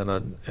space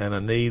and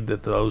a need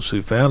that those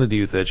who founded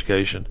Youth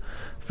Education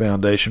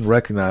Foundation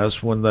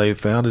recognized when they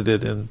founded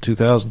it in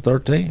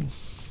 2013.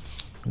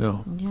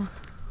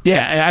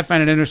 Yeah, I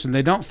find it interesting.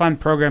 They don't fund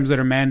programs that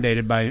are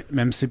mandated by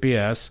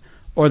MCPS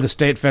or the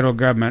state, federal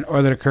government,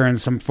 or that occur in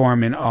some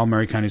form in all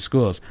Maury County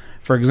schools.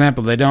 For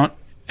example, they don't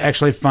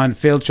actually fund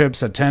field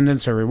trips,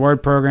 attendance, or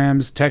reward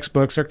programs,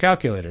 textbooks, or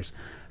calculators.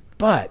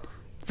 But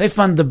they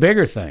fund the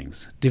bigger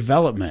things,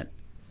 development,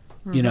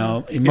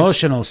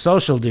 emotional,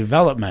 social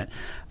development.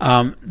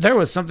 There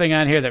was something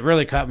on here that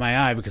really caught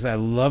my eye because I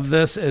love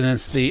this, and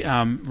it's the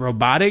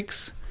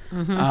robotics.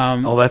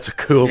 Mm-hmm. That's a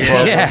cool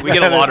program. Yeah. We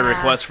get a lot of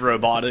requests for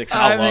robotics.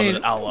 I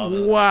love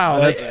it.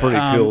 Wow, that's pretty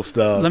cool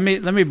stuff. Let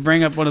me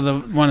bring up one of the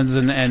ones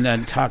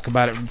and talk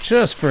about it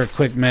just for a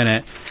quick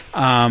minute.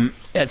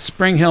 At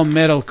Spring Hill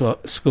Middle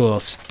School,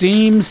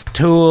 STEAMs,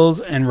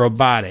 tools, and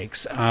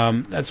robotics.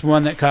 That's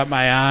one that caught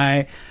my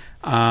eye.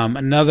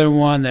 Another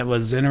one that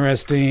was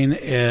interesting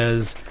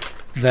is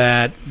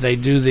that they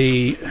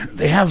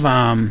have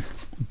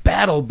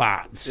battle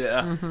bots.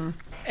 Yeah. Mm-hmm.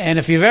 And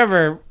if you've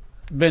ever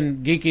been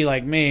geeky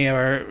like me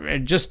or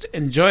just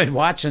enjoyed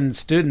watching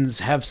students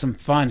have some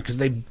fun, because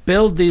they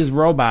build these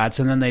robots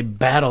and then they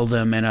battle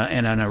them in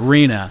an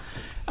arena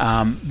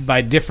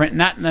by different,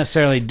 not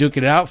necessarily duke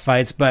it out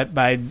fights, but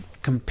by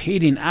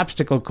competing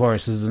obstacle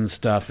courses and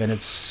stuff, and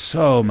it's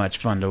so much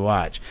fun to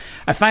watch.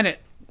 I find it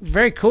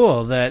very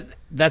cool that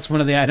that's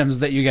one of the items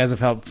that you guys have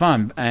helped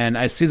fund, and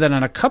I see that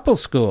on a couple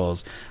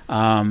schools.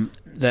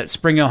 That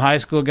Spring Hill High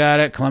School got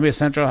it, Columbia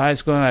Central High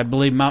School, and I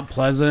believe Mount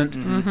Pleasant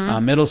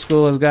Middle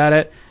School has got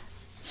it.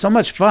 So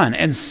much fun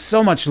and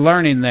so much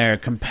learning there.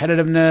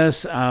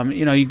 Competitiveness.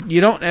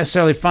 You don't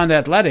necessarily fund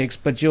athletics,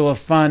 but you'll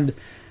fund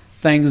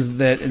things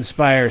that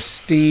inspire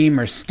STEAM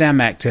or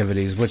STEM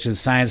activities, which is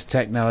science,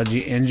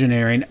 technology,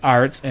 engineering,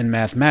 arts, and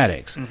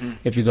mathematics. Mm-hmm.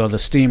 If you go the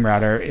STEAM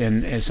route,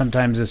 and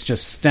sometimes it's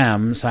just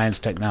STEM, science,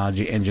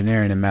 technology,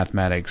 engineering, and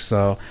mathematics.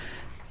 So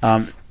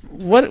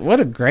what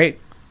a great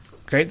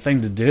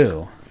thing to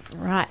do.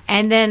 Right.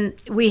 And then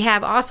we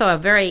have also a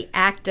very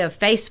active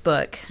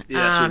Facebook,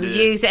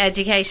 Youth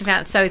Education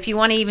Foundation. So if you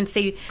want to even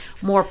see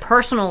more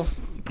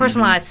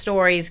personalized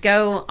stories,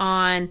 go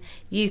on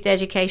Youth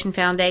Education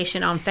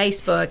Foundation on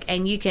Facebook,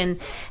 and you can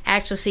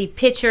actually see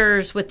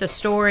pictures with the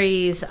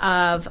stories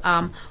of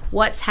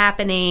what's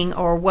happening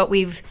or what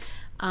we've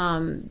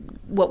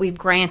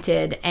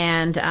granted,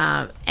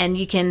 and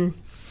you can,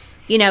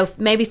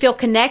 maybe feel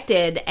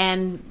connected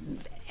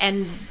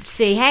and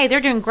see, hey, they're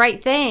doing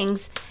great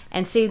things,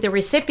 and see the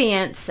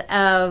recipients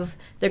of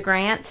the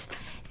grants,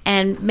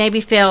 and maybe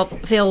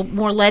feel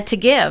more led to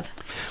give.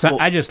 So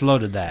I just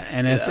loaded that,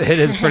 and it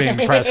is pretty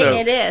impressive.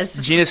 It is.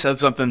 Gina said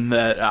something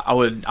that I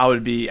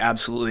would be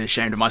absolutely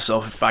ashamed of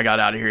myself if I got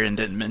out of here and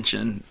didn't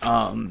mention.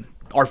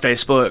 Our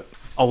Facebook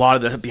a lot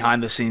of the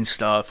behind the scenes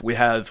stuff. We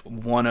have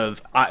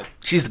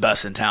she's the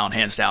best in town,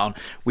 hands down.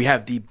 We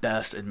have the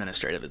best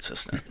administrative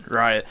assistant,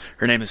 right?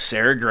 Her name is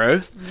Sarah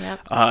Groth.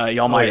 Yep.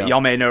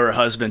 Y'all may know her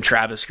husband,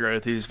 Travis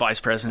Groth, who's vice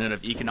president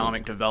of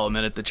economic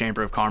development at the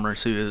Chamber of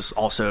Commerce, who is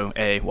also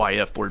a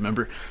YEF board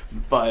member.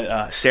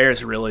 But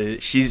Sarah's really,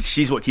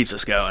 she's what keeps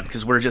us going,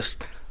 because we're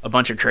just a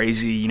bunch of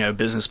crazy,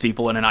 business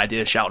people and an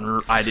idea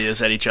shouting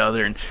ideas at each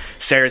other, and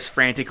Sarah's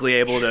frantically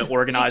able to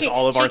organize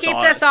all of our thoughts. She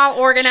keeps us all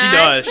organized. She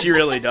does. She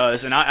really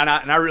does, and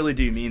I really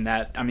do mean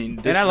that. I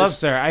mean, I love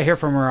Sarah. I hear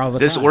from her all the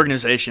time. This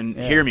organization,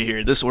 hear me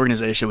here. This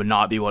organization would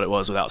not be what it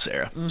was without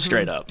Sarah. Mm-hmm.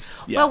 Straight up.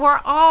 Yeah. Well,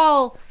 we're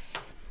all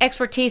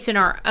expertise in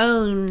our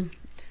own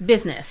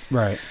business,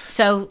 right?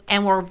 So,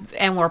 and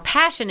we're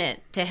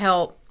passionate to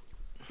help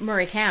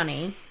Maury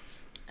County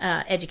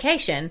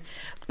education.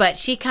 But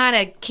she kind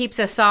of keeps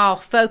us all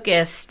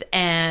focused,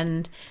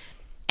 and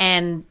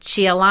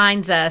she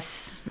aligns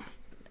us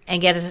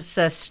and gets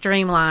us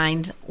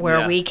streamlined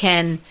where we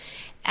can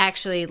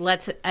actually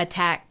let's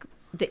attack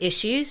the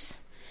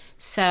issues.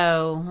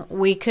 So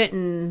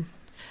we're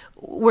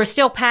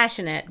still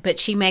passionate, but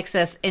she makes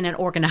us in an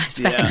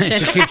organized fashion.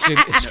 She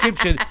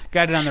keeps you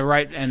guided on the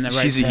right path.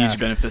 She's a huge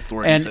benefit to the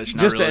organization.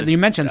 And just you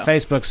mentioned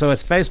Facebook, so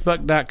it's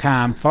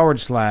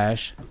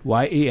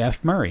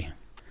facebook.com/YEF Murray.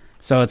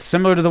 So it's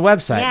similar to the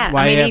website. Yeah,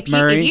 I mean, if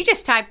you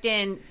just typed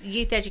in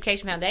Youth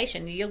Education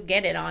Foundation, you'll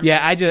get it on.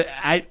 Yeah,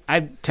 I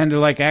tend to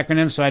like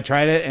acronyms, so I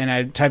tried it, and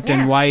I typed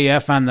in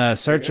YEF on the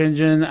search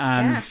engine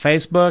on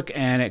Facebook,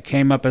 and it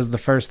came up as the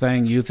first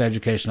thing, Youth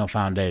Educational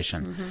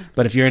Foundation. Mm-hmm.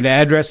 But if you're into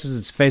addresses,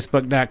 it's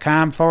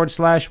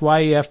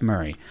facebook.com/YEF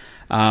Murray.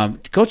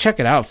 Go check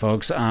it out,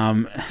 folks.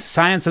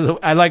 Science is,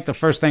 I like the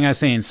first thing I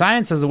seen.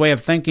 Science is a way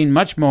of thinking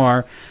much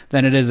more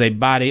than it is a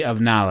body of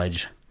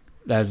knowledge.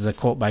 That is a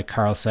quote by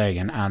Carl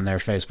Sagan on their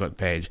Facebook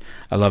page.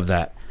 I love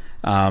that.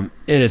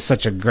 It is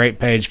such a great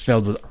page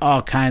filled with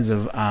all kinds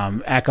of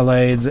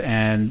accolades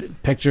and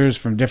pictures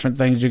from different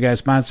things you guys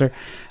sponsor.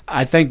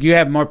 I think you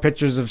have more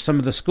pictures of some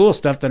of the school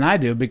stuff than I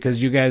do,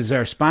 because you guys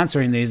are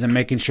sponsoring these and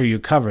making sure you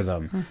cover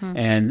them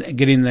and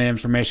getting the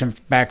information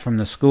back from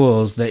the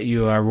schools that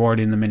you are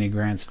awarding the mini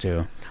grants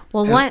to.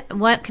 Well,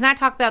 what can I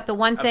talk about the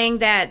one thing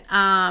that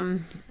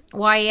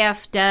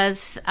YEF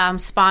does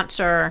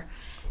sponsor?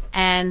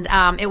 And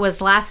it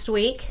was last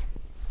week.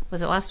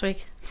 Was it last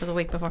week? Or the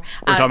week before?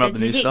 We're talking about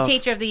the new stuff?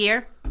 Teacher of the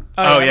Year.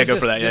 Oh yeah, go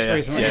for that. Just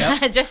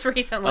recently. Just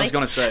recently. I was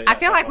going to say. I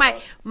feel like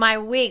my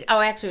week. Oh,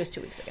 actually, it was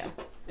 2 weeks ago.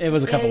 It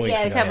was a couple weeks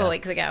ago. Yeah, a couple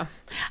weeks ago.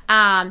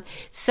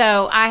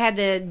 So I had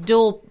the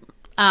dual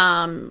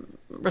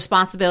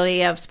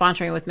responsibility of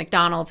sponsoring with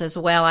McDonald's as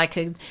well. I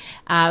could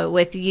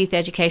with the Youth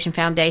Education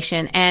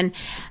Foundation, and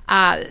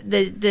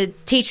the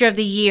Teacher of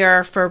the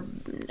Year for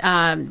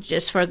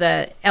just for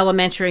the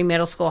elementary,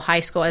 middle school,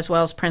 high school, as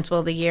well as Principal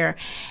of the Year.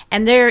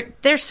 And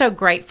they're so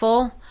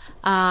grateful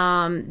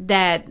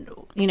that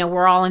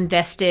we're all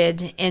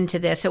invested into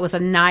this. It was a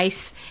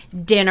nice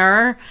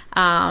dinner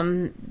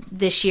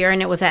this year,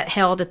 and it was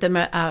held at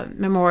the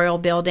Memorial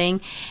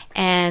Building,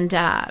 and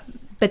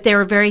but they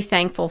were very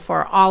thankful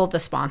for all of the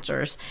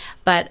sponsors.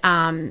 But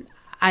I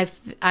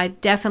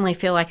definitely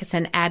feel like it's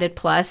an added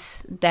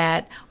plus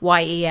that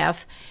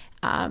YEF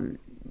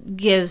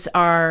gives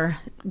our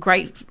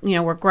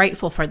we're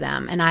grateful for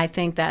them. And I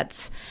think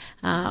that's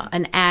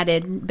an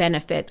added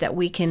benefit that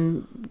we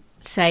can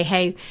say,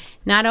 hey,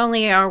 not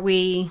only are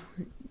we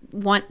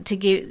want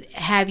to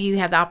have you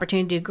have the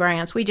opportunity to do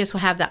grants, we just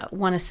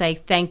want to say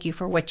thank you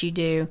for what you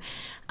do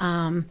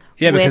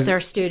with our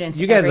students.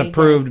 You guys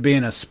approved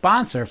being a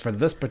sponsor for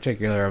this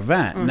particular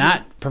event,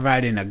 not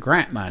providing a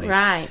grant money.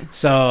 Right.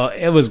 So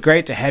it was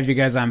great to have you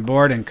guys on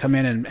board and come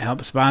in and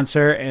help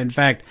sponsor. In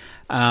fact,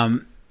 I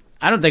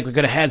don't think we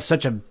could have had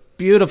such a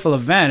beautiful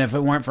event if it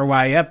weren't for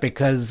YEF,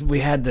 because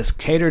we had this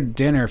catered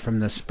dinner from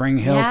the Spring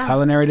Hill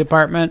Culinary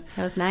Department.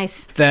 That was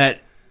nice. That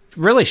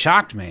really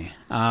shocked me.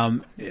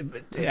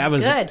 I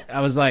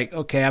was like,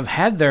 okay, I've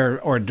had their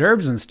hors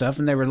d'oeuvres and stuff,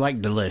 and they were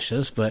like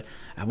delicious, but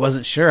I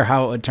wasn't sure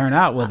how it would turn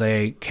out with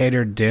a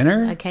catered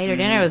dinner. A catered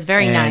dinner was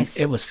very nice.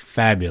 It was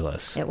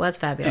fabulous. It was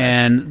fabulous.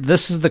 And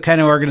this is the kind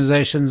of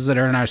organizations that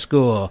are in our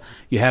school.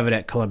 You have it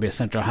at Columbia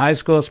Central High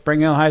School, Spring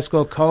Hill High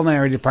School,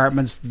 culinary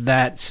departments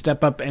that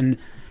step up and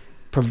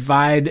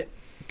provide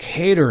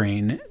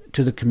catering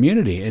to the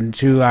community and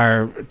to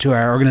our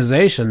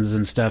organizations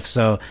and stuff.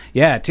 So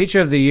yeah, Teacher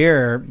of the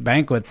Year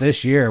banquet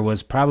this year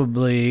was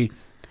probably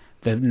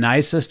the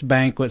nicest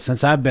banquet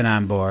since I've been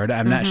on board.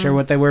 I'm not sure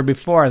what they were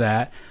before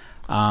that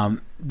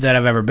I've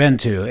ever been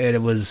to.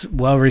 It was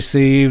well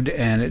received,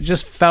 and it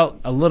just felt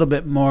a little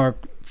bit more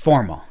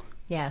formal.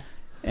 Yes.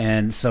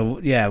 And so,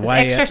 yeah. It was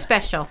extra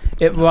special.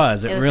 It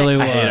was. It really was.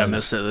 I hate I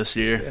missed it this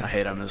year. I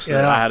hate I missed it.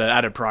 I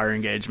had a prior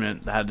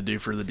engagement that I had to do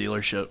for the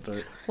dealership.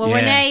 But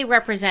Renee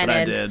represented. But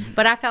I did.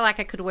 But I felt like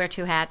I could wear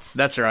two hats.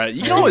 That's right.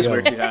 You can always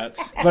wear two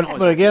hats.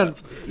 But again,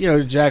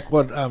 Jack,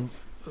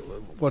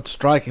 what's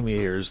striking me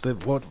here is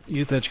that what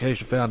Youth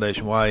Education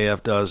Foundation,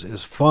 YEF, does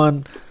is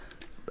fund,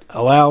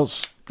 allows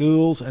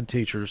schools and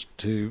teachers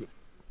to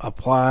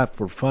apply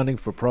for funding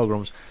for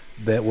programs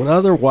that would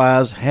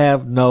otherwise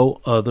have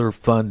no other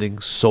funding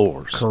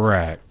source.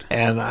 Correct.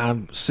 And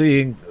I'm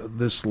seeing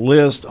this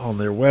list on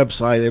their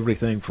website,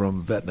 everything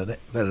from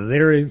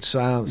veterinary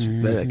science,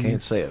 I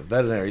can't say it,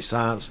 veterinary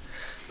science,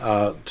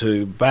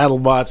 to battle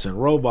bots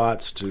and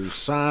robots, to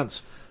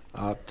science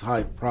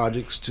type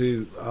projects,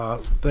 to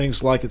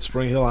things like at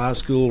Spring Hill High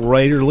School,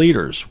 Raider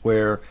Leaders,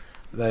 where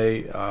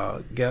they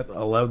get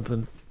 11th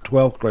and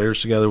 12th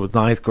graders together with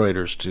 9th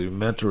graders to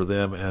mentor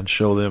them and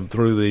show them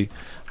through the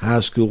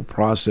high school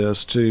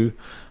process, to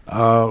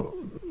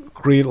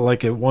create,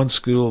 like at one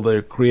school,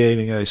 they're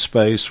creating a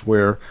space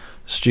where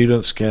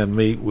students can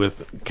meet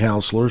with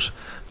counselors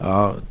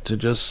to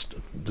just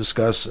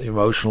discuss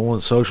emotional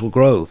and social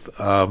growth.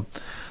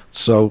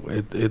 So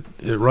it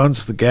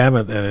runs the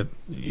gamut, and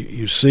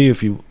you see,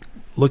 if you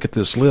look at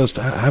this list,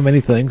 how many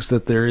things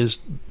that there is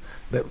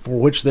that for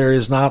which there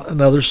is not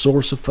another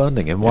source of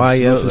funding, and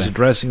YEF is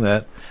addressing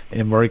that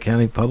in Maury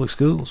County Public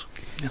Schools.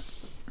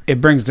 It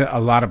brings a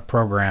lot of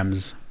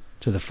programs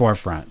to the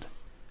forefront,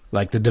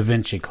 like the Da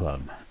Vinci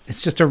Club.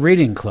 It's just a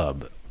reading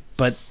club,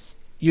 but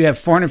you have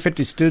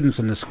 450 students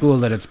in the school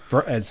that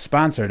it's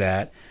sponsored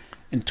at,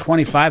 and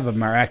 25 of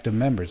them are active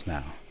members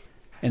now.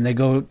 And they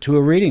go to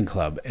a reading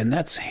club, and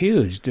that's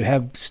huge to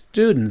have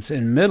students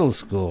in middle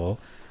school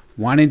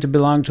wanting to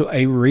belong to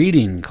a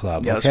reading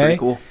club. Yeah, that's pretty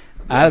cool.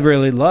 I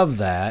really love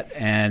that,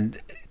 and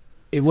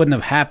it wouldn't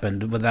have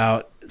happened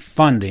without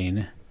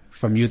funding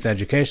from Youth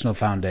Educational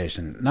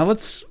Foundation. Now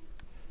let's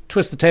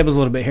twist the tables a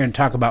little bit here and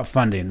talk about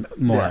funding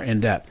more in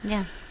depth.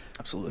 Yeah.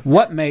 Absolutely.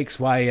 What makes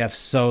YEF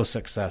so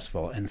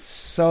successful and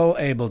so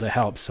able to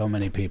help so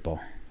many people?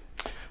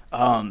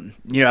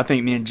 I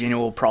think me and Gina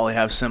will probably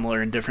have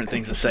similar and different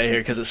things to say here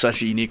because it's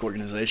such a unique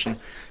organization.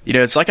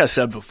 It's like I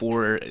said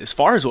before, as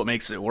far as what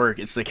makes it work,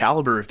 it's the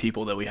caliber of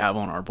people that we have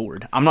on our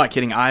board. I'm not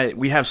kidding.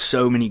 We have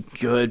so many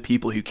good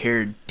people who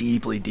care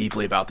deeply,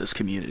 deeply about this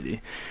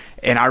community.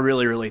 And I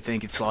really, really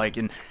think it's like,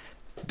 and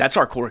that's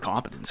our core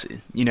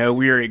competency.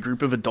 We are a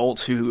group of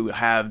adults who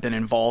have been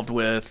involved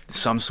with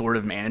some sort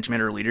of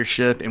management or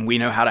leadership, and we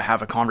know how to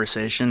have a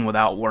conversation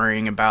without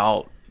worrying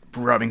about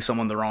rubbing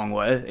someone the wrong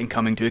way and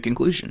coming to a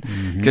conclusion.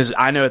 Because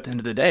I know at the end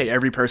of the day,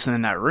 every person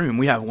in that room,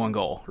 we have one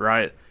goal,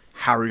 right?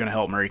 How are we going to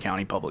help Maury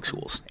County Public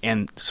Schools,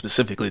 and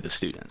specifically the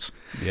students?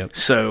 Yep.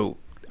 So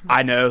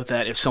I know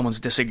that if someone's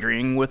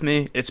disagreeing with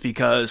me, it's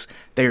because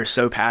they are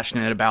so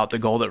passionate about the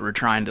goal that we're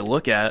trying to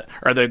look at,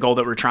 or the goal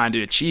that we're trying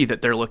to achieve,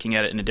 that they're looking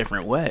at it in a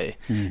different way.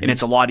 And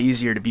it's a lot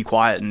easier to be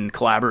quiet and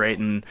collaborate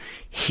and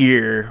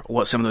hear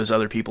what some of those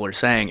other people are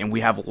saying. And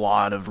we have a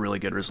lot of really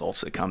good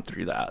results that come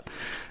through that.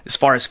 As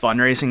far as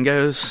fundraising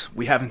goes,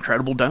 we have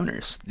incredible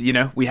donors.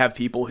 We have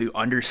people who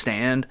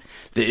understand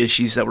the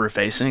issues that we're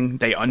facing.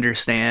 They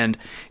understand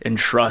and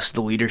trust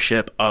the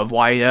leadership of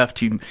YEF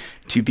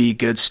to be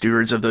good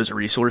stewards of those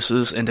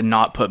resources and to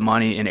not put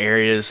money in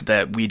areas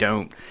that we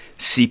don't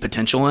see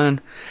potential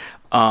in.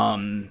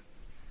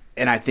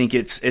 And I think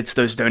it's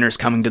those donors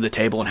coming to the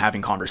table and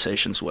having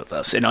conversations with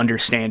us and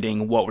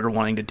understanding what we're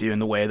wanting to do and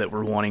the way that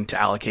we're wanting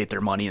to allocate their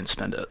money and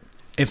spend it.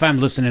 If I'm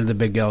listening to the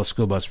Big Yellow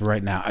School Bus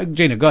right now,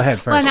 Gina, go ahead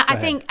first. Well, no,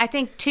 I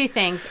think two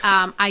things.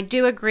 I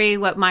do agree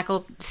what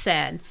Michael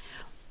said.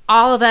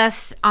 All of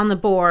us on the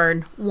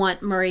board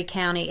want Maury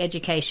County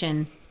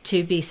education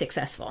to be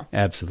successful.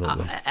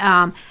 Absolutely.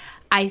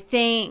 I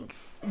think,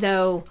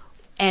 though,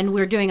 and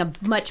we're doing a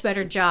much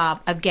better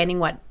job of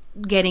getting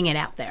it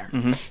out there.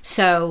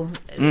 So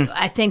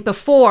I think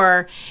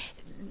before,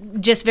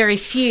 just very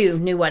few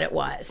knew what it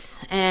was.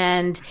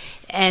 And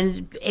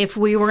if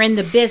we were in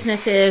the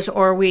businesses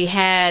or we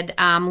had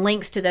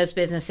links to those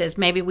businesses,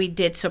 maybe we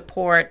did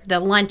support the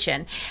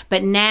luncheon.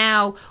 But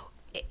now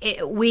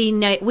we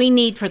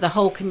need for the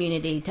whole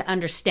community to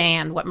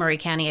understand what Maury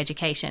County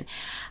education.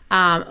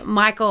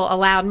 Michael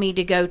allowed me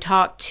to go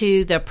talk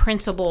to the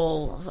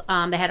principals.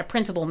 They had a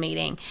principal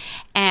meeting.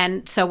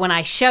 And so when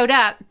I showed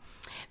up,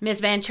 Ms.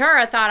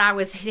 Ventura thought I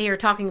was here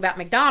talking about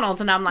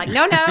McDonald's, and I'm like,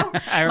 no,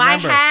 my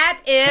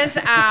hat is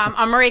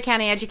on Maury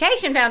County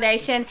Education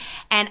Foundation,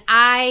 and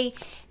I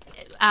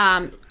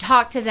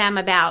talked to them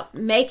about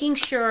making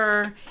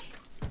sure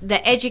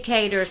the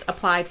educators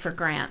applied for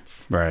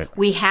grants. Right.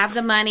 We have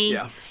the money.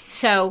 Yeah.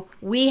 So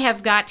we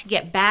have got to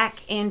get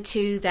back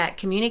into that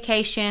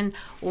communication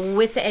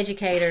with the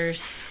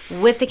educators,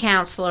 with the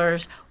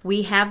counselors.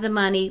 We have the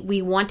money.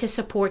 We want to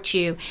support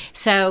you.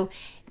 So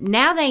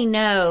now they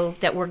know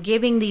that we're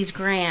giving these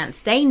grants.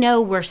 They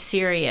know we're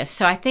serious.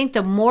 So I think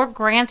the more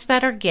grants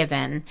that are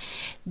given,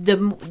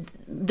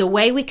 the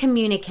way we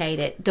communicate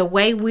it, the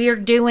way we're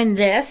doing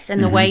this,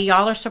 and the way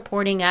y'all are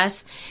supporting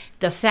us,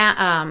 the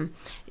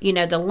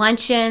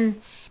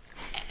luncheon,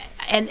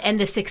 and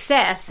the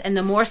success, and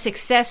the more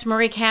success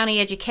Maury County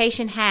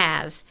education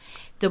has,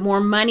 the more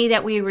money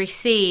that we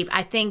receive.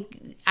 I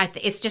think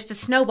it's just a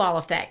snowball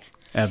effect.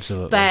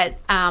 Absolutely.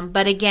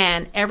 But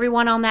again,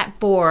 everyone on that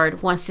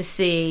board wants to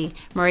see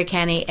Maury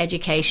County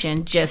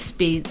education just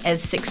be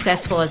as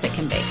successful as it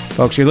can be.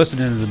 Folks, you're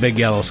listening to the Big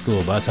Yellow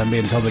School Bus. I'm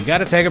being told we got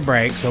to take a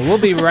break, so we'll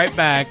be right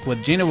back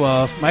with Gina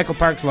Wolfe, Michael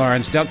Parks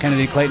Lawrence, Del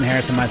Kennedy, Clayton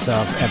Harris, and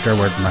myself after a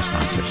word from our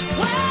sponsors.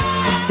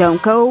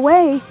 Don't go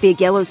away. Big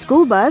Yellow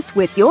School Bus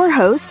with your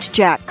host,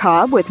 Jack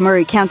Cobb with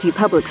Maury County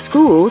Public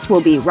Schools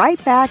will be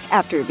right back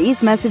after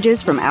these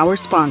messages from our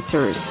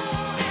sponsors.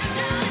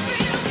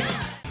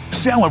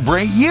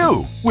 Celebrate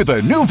you with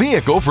a new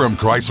vehicle from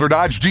Chrysler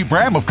Dodge Jeep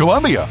Ram of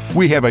Columbia.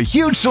 We have a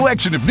huge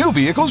selection of new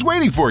vehicles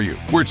waiting for you.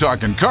 We're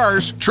talking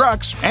cars,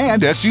 trucks,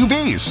 and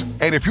SUVs.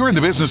 And if you're in the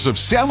business of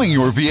selling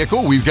your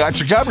vehicle, we've got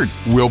you covered.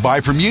 We'll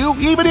buy from you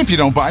even if you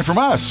don't buy from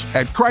us.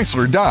 At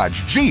Chrysler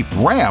Dodge Jeep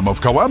Ram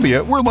of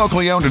Columbia, we're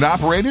locally owned and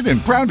operated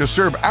and proud to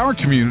serve our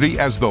community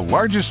as the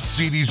largest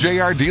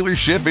CDJR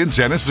dealership in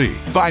Tennessee.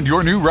 Find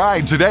your new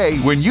ride today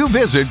when you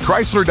visit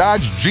Chrysler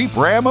Dodge Jeep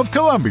Ram of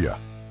Columbia.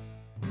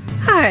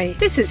 Hi,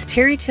 this is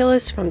Terry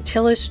Tillis from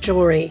Tillis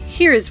Jewelry.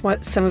 Here is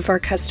what some of our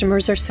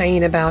customers are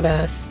saying about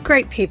us.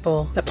 Great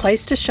people, the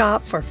place to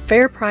shop for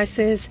fair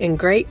prices and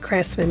great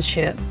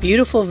craftsmanship,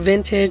 beautiful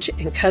vintage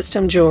and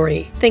custom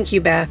jewelry. Thank you,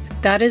 Beth.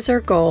 That is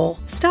our goal.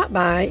 Stop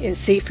by and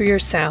see for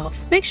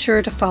yourself. Make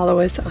sure to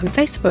follow us on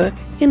Facebook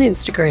and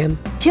Instagram.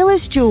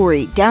 Tillis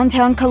Jewelry,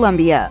 downtown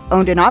Columbia,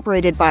 owned and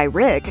operated by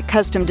Rick,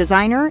 custom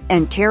designer,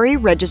 and Carrie,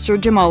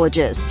 registered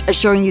gemologist,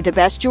 assuring you the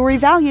best jewelry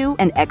value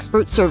and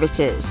expert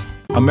services.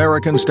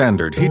 American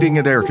Standard Heating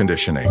and Air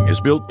Conditioning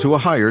is built to a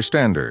higher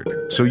standard,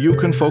 so you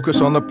can focus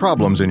on the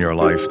problems in your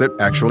life that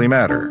actually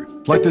matter,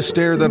 like the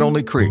stair that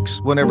only creaks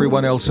when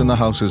everyone else in the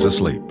house is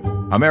asleep.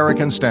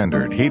 American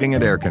Standard Heating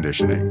and Air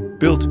Conditioning,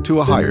 built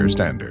to a higher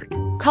standard.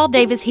 Call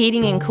Davis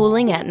Heating and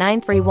Cooling at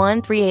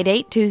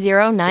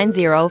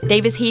 931-388-2090.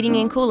 Davis Heating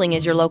and Cooling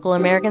is your local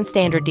American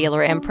Standard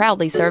dealer and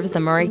proudly serves the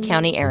Maury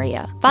County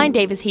area. Find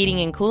Davis Heating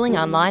and Cooling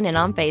online and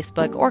on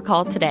Facebook or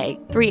call today,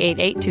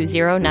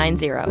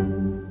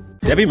 388-2090.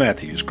 Debbie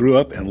Matthews grew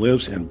up and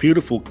lives in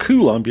beautiful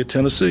Columbia,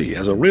 Tennessee.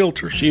 As a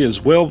realtor, she is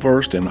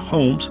well-versed in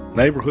homes,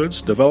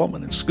 neighborhoods,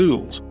 development, and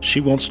schools. She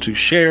wants to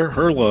share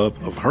her love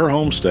of her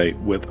home state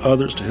with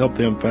others to help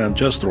them find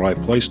just the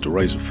right place to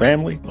raise a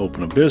family,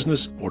 open a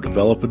business, or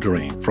develop a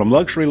dream. From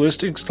luxury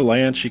listings to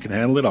land, she can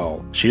handle it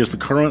all. She is the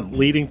current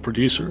leading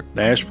producer,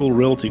 Nashville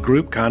Realty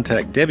Group.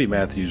 Contact Debbie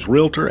Matthews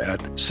Realtor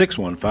at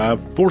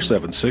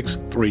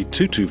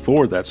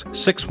 615-476-3224. That's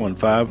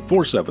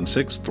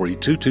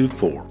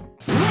 615-476-3224.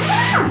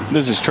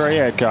 This is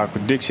Trey Adcock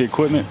with Dixie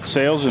Equipment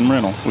Sales and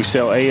Rental. We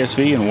sell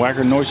ASV and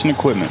Wacker Neuson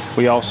equipment.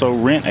 We also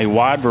rent a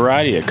wide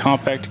variety of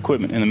compact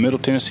equipment in the Middle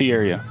Tennessee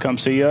area. Come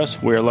see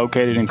us. We are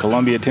located in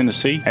Columbia,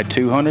 Tennessee at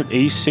 200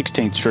 East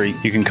 16th Street.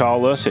 You can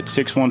call us at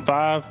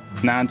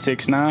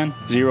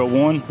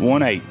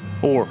 615-969-0118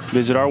 or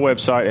visit our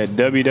website at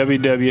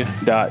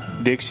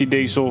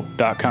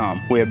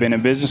www.dixiediesel.com. We have been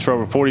in business for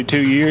over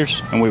 42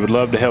 years, and we would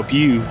love to help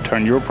you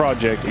turn your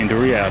project into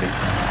reality.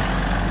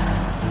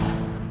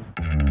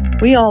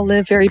 We all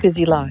live very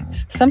busy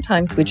lives.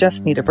 Sometimes we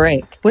just need a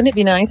break. Wouldn't it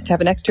be nice to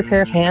have an extra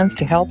pair of hands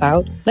to help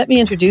out? Let me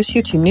introduce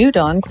you to New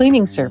Dawn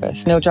Cleaning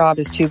Service. No job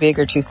is too big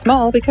or too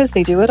small because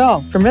they do it all,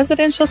 from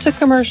residential to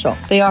commercial.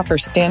 They offer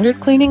standard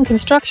cleaning,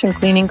 construction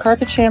cleaning,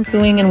 carpet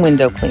shampooing, and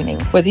window cleaning.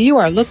 Whether you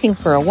are looking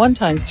for a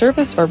one-time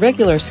service or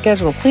regular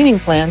scheduled cleaning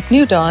plan,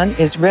 New Dawn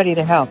is ready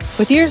to help.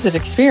 With years of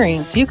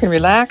experience, you can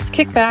relax,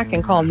 kick back,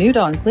 and call New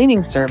Dawn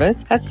Cleaning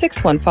Service at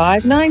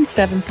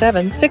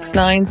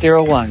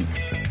 615-977-6901.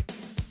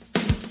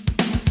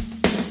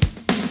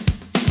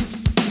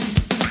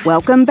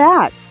 Welcome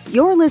back.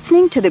 You're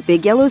listening to the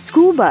Big Yellow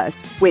School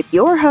Bus with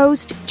your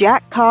host,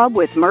 Jack Cobb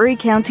with Maury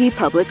County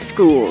Public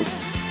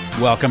Schools.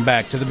 Welcome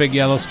back to the Big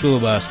Yellow School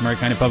Bus, Maury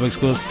County Public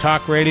Schools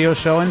talk radio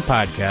show and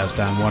podcast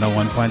on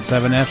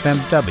 101.7 FM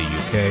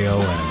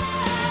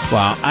WKOM.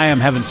 Wow, I am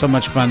having so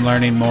much fun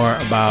learning more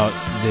about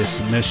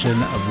this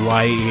mission of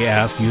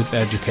YEF, Youth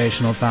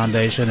Educational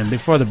Foundation. And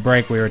before the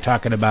break, we were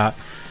talking about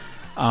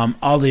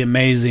all the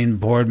amazing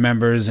board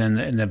members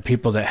and the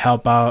people that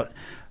help out.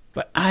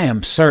 But I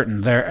am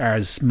certain there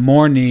is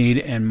more need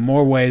and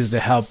more ways to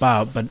help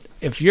out. But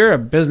if you're a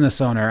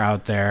business owner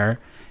out there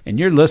and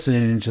you're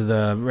listening to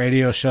the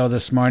radio show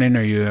this morning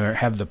or you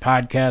have the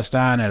podcast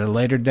on at a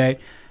later date,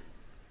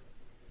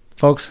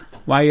 folks,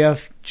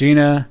 YF,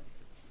 Gina,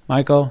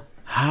 Michael,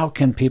 how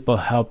can people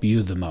help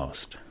you the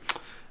most?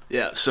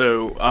 Yeah,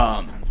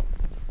 so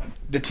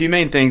the two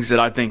main things that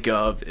I think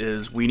of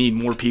is we need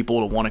more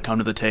people to want to come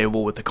to the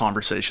table with the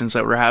conversations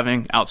that we're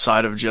having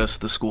outside of just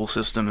the school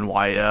system and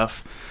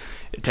YF.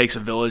 It takes a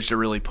village to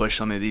really push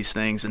some of these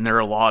things, and there are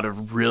a lot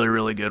of really,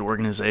 really good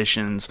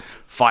organizations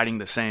fighting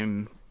the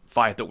same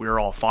fight that we're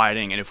all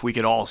fighting. And if we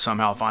could all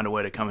somehow find a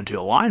way to come into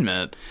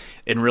alignment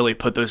and really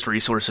put those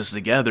resources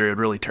together, it would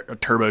really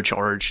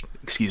turbocharge,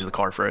 excuse the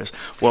car phrase,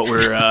 what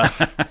we're trying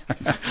to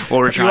do.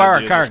 You are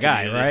a car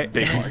guy, right?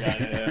 Big car guy,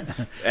 yeah.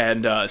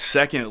 And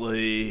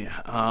secondly,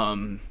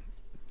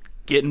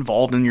 get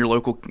involved in your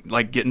local,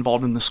 like get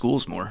involved in the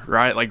schools more,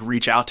 right? Like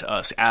reach out to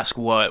us, ask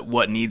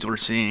what needs we're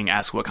seeing,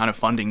 ask what kind of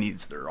funding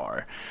needs there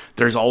are.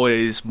 There's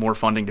always more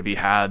funding to be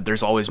had.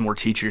 There's always more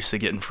teachers to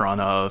get in front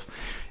of.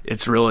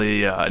 It's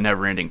really a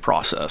never-ending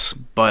process.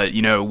 But,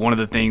 one of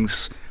the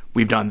things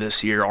we've done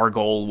this year, our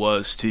goal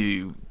was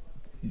to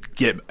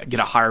get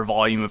a higher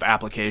volume of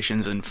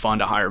applications and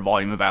fund a higher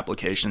volume of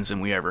applications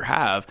than we ever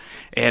have.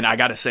 And I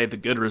got to save the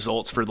good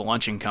results for the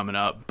luncheon coming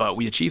up, but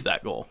we achieved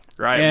that goal,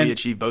 right? And we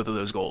achieved both of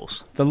those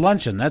goals. The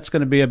luncheon, that's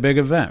going to be a big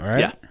event, right?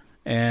 Yeah.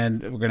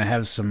 And we're going to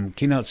have some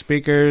keynote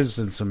speakers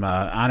and some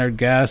honored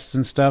guests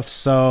and stuff.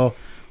 So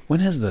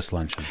when is this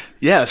luncheon?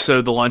 Yeah,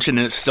 so the luncheon,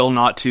 and it's still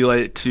not too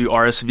late to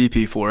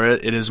RSVP for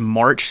it. It is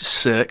March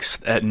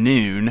 6th at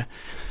noon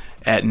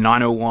at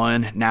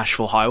 901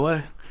 Nashville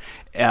Highway.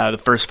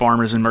 The First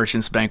Farmers and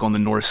Merchants Bank on the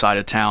north side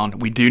of town.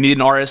 We do need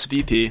an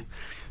RSVP.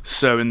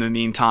 So in the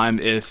meantime,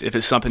 if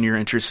it's something you're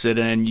interested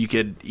in, you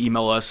could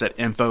email us at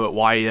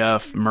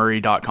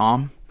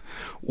info@yefmurray.com,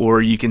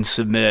 or you can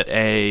submit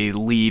a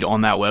lead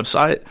on that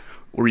website,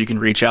 or you can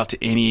reach out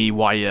to any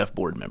YEF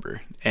board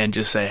member and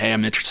just say, hey,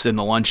 I'm interested in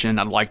the luncheon.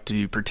 I'd like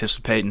to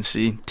participate and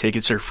see.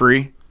 Tickets are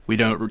free. We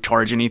don't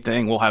charge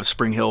anything. We'll have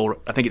Spring Hill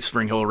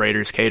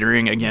Raiders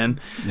catering again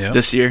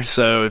this year.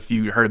 So if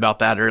you heard about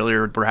that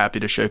earlier, we're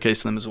happy to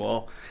showcase them as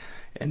well.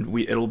 And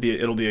it'll be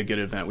a good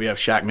event. We have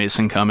Shaq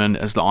Mason coming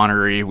as the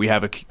honoree. We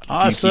have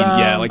awesome.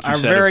 Like you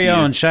said, our very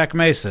own Shaq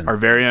Mason. Our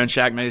very own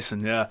Shaq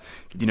Mason. Yeah,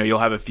 you'll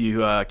have a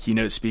few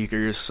keynote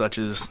speakers such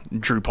as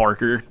Drew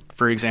Parker,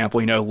 for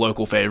example.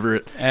 Local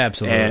favorite.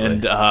 Absolutely.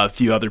 And a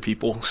few other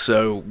people.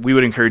 So we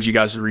would encourage you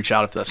guys to reach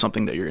out if that's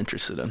something that you're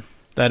interested in.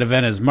 That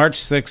event is March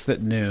 6th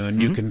at noon.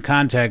 Mm-hmm. You can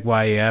contact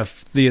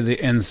YEF via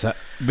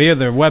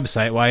their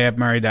website,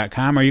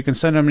 yefmurray.com, or you can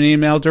send them an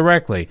email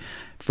directly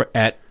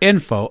at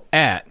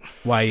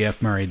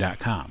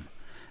info@yefmurray.com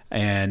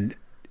and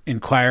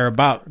inquire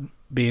about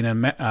being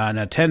an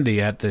attendee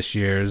at this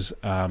year's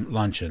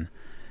luncheon.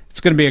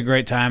 It's going to be a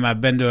great time. I've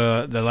been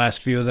to the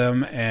last few of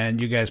them, and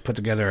you guys put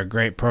together a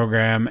great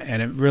program,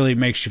 and it really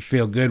makes you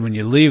feel good when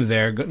you leave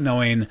there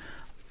knowing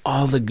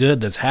all the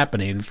good that's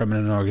happening from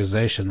an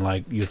organization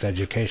like Youth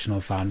Educational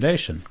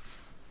Foundation.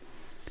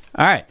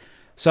 All right.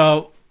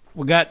 So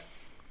we got,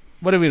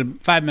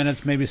 5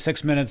 minutes, maybe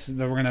 6 minutes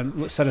that we're going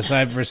to set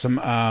aside for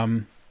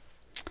some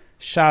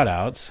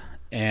shout-outs.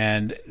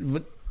 And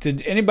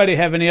did anybody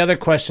have any other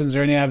questions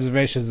or any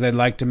observations they'd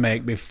like to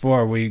make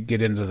before we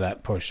get into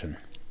that portion?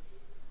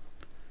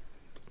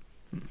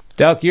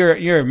 Delk,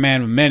 you're a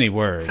man with many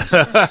words.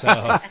 So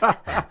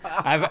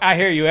I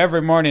hear you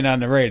every morning on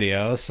the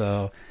radio.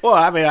 So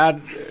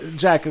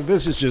Jack,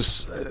 this is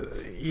just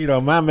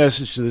my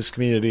message to this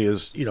community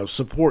is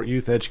support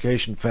Youth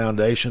Education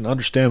Foundation.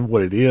 Understand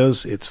what it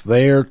is. It's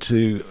there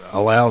to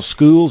allow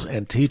schools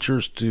and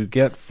teachers to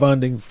get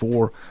funding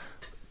for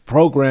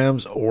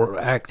programs or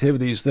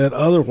activities that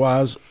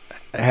otherwise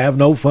have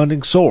no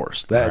funding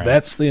source.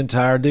 That's the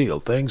entire deal.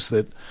 Things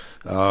that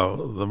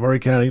the Murray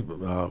County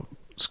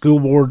School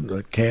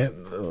Board can't,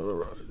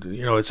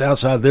 it's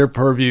outside their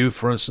purview,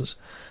 for instance.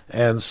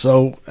 And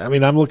so,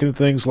 I'm looking at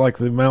things like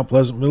the Mount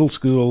Pleasant Middle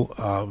School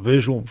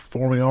Visual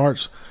Performing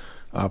Arts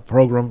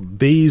program,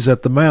 Bees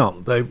at the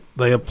Mount.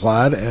 They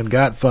applied and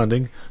got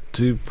funding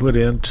to put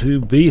in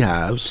 2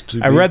 beehives.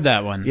 I read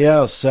that one.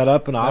 Yeah, set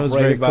up and that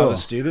operated by the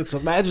students.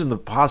 Imagine the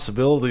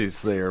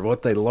possibilities there,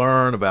 what they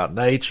learn about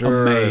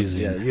nature.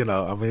 Amazing.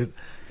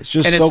 It's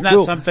just and so it's not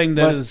cool. something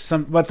that is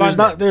some. But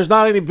there's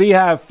not any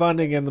beehive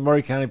funding in the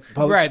Murray County Public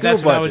School budget. Right,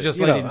 that's what I was just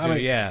leading to.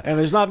 Yeah, and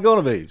there's not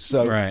going to be.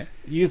 So right.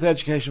 Youth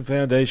Education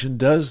Foundation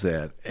does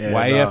that. And,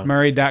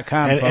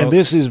 YFMurray.com, and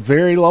this is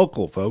very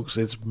local, folks.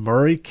 It's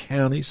Murray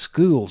County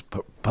schools,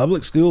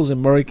 public schools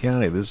in Murray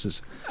County. This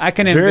is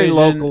very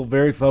local,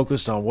 very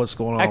focused on what's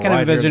going on. I can right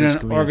envision here in this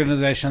an community.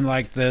 organization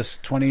like this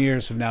 20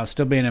 years from now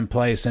still being in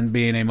place and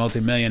being a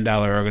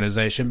multi-million-dollar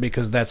organization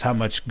because that's how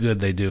much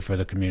good they do for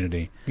the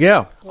community.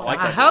 Yeah. Well,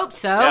 I hope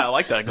so. Yeah, I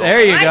like that goal.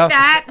 There you go.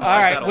 That. All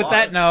right, with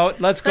that note,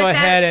 let's go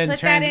ahead and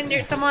put that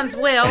in someone's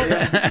will.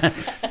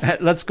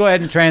 Let's go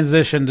ahead and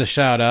transition to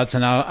shout-outs,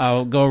 and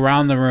I'll go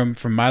around the room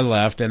from my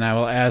left, and I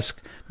will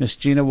ask Miss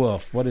Gina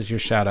Wolfe, what is your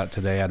shout-out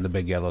today on the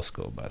Big Yellow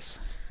School Bus?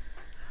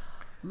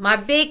 My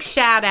big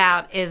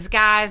shout-out is,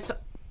 guys,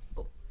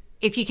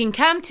 if you can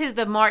come to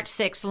the March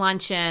 6th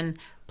luncheon,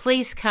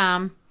 please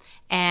come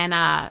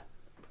and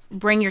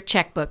bring your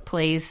checkbook,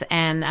 please,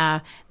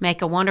 and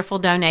make a wonderful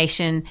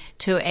donation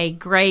to a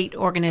great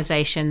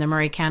organization, the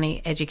Murray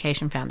County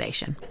Education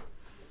Foundation.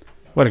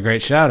 What a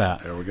great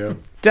shout-out. There we go.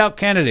 Del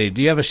Kennedy,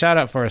 do you have a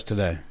shout-out for us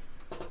today?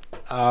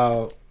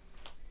 I'm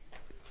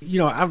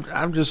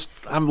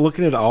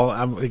looking at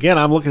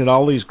I'm looking at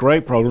all these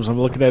great programs. I'm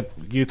looking at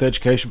Youth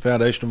Education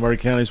Foundation of Murray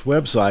County's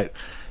website,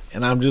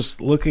 and I'm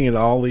just looking at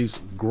all these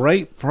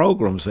great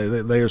programs.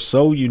 They are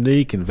so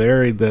unique and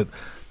varied that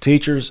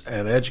teachers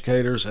and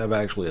educators have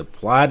actually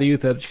applied to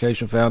Youth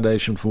Education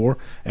Foundation for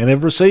and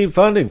have received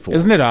funding for.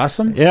 Isn't it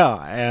awesome? Yeah,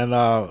 and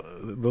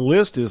the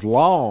list is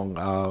long.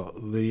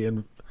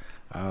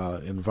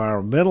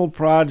 environmental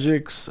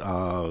projects,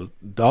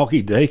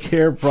 doggy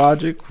daycare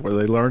project where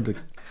they learn to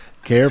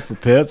care for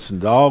pets and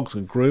dogs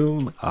and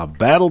groom,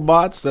 battle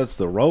bots, that's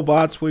the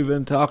robots we've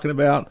been talking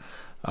about.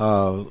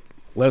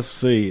 Let's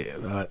see,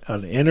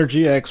 an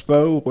energy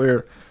expo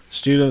where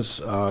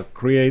students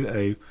create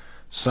a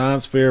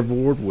science fair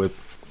board with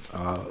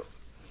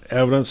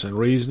evidence and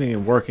reasoning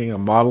and working a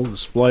model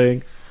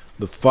displaying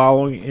the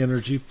following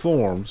energy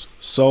forms: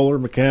 solar,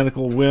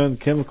 mechanical, wind,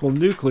 chemical,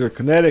 nuclear,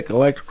 kinetic,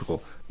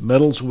 electrical.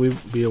 Medals will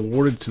be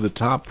awarded to the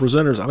top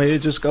presenters. I mean, it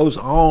just goes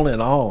on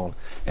and on.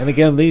 And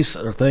again, these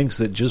are things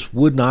that just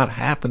would not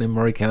happen in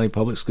Maury County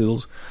Public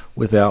Schools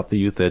without the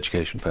Youth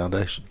Education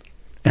Foundation.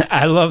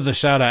 I love the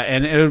shout-out.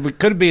 And it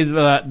could be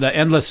the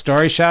endless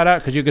story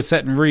shout-out, because you could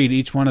sit and read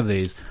each one of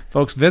these.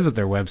 Folks, visit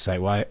their website,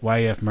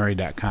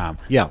 yefmurray.com.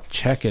 Yeah.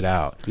 Check it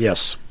out.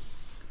 Yes.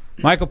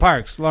 Michael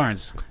Parks,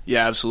 Lawrence.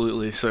 Yeah,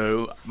 absolutely.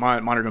 So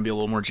mine are going to be a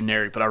little more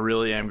generic, but I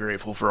really am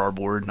grateful for our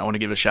board. I want to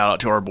give a shout out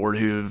to our board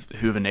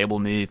who've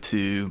enabled me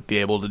to be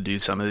able to do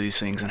some of these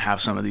things and have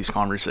some of these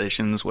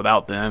conversations.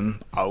 Without them,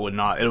 I would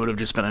not. It would have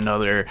just been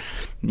another,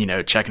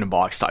 checking a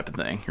box type of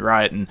thing,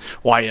 right? And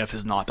YF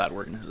is not that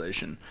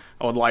organization.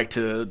 I would like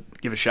to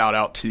give a shout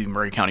out to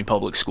Maury County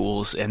Public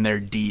Schools and their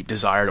deep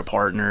desire to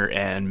partner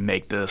and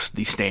make this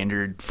the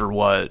standard for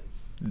what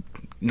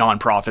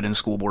nonprofit and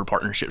school board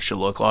partnerships should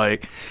look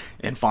like.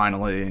 And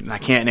finally, and I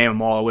can't name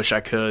them all, I wish I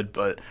could,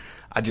 but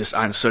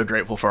I'm so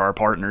grateful for our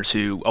partners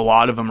who, a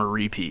lot of them are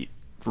repeat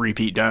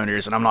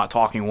donors, and I'm not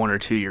talking 1 or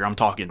 2 years, I'm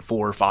talking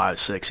 4, 5,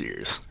 6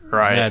 years,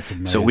 right? That's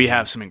amazing. So we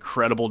have some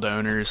incredible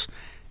donors,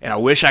 and I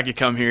wish I could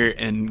come here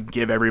and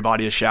give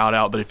everybody a shout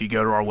out, but if you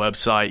go to our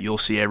website, you'll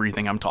see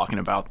everything I'm talking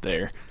about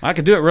there. I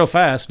could do it real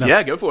fast. No.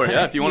 Yeah, go for it.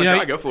 Yeah, if you want to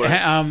try, go for it.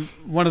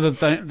 One of the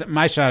things,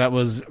 my shout out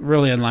was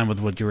really in line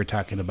with what you were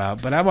talking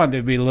about, but I wanted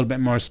to be a little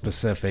bit more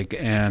specific.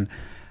 And,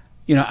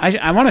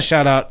 I want to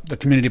shout out the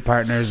community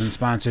partners and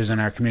sponsors in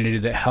our community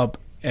that help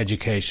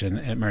education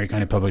at Maury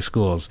County Public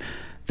Schools.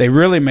 They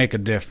really make a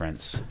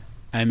difference.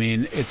 I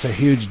mean, it's a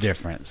huge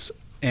difference.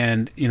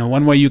 And,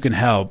 one way you can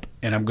help,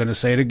 and I'm going to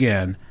say it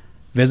again,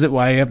 visit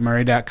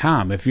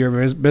yefmurray.com. If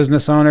you're a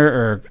business owner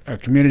or a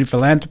community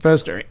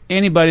philanthropist or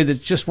anybody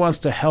that just wants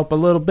to help a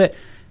little bit,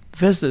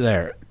 visit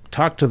there,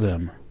 talk to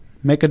them,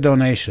 make a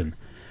donation.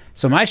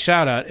 So my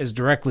shout out is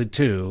directly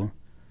to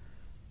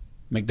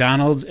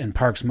McDonald's and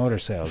Parks Motor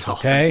Sales,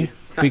 okay?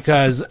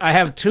 Because I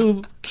have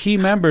 2 key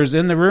members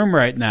in the room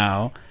right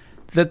now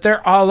that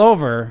they're all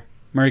over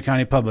Maury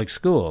County Public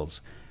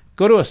Schools.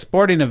 Go to a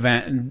sporting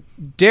event and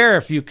dare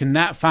if you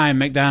cannot find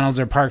McDonald's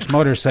or Parks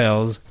Motor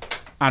Sales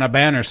on a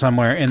banner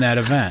somewhere in that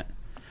event.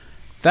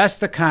 That's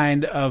the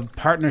kind of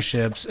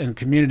partnerships and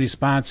community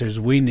sponsors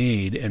we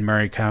need in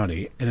Maury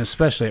County, and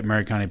especially at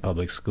Maury County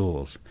Public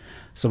Schools.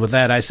 So with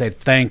that, I say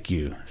thank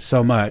you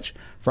so much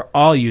for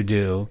all you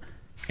do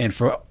and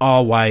for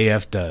all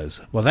YEF does.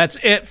 Well, that's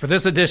it for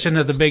this edition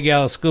of the Big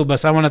Yellow School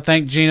Bus. I want to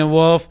thank Gina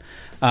Wolfe,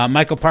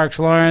 Michael Parks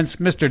Lawrence,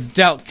 Mr.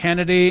 Delt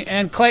Kennedy,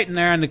 and Clayton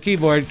there on the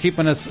keyboard,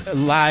 keeping us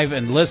live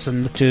and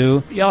listened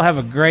to. Y'all have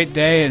a great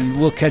day, and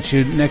we'll catch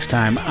you next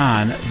time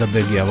on the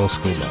Big Yellow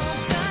School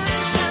Bus.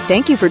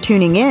 Thank you for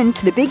tuning in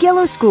to the Big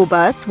Yellow School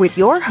Bus with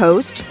your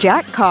host,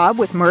 Jack Cobb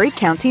with Maury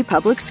County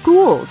Public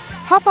Schools.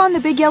 Hop on the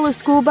Big Yellow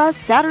School Bus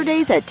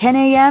Saturdays at 10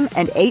 a.m.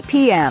 and 8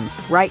 p.m.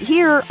 right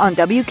here on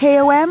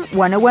WKOM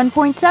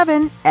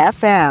 101.7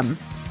 FM.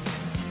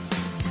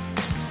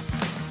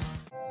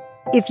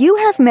 If you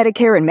have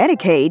Medicare and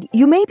Medicaid,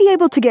 you may be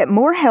able to get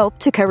more help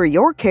to cover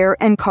your care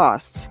and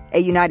costs. A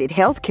United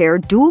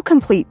Healthcare Dual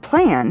Complete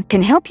Plan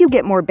can help you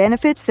get more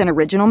benefits than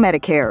Original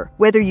Medicare.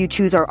 Whether you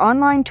choose our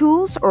online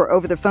tools or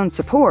over-the-phone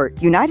support,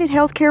 United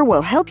Healthcare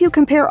will help you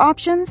compare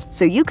options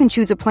so you can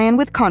choose a plan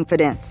with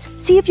confidence.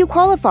 See if you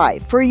qualify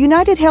for a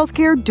United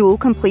Healthcare Dual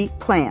Complete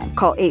Plan.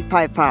 Call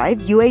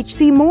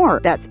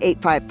 855-UHC-MORE. That's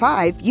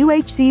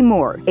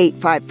 855-UHC-MORE.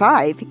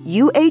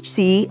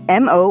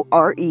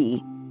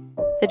 855-UHC-MORE.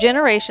 The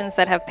generations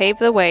that have paved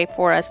the way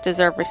for us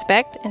deserve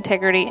respect,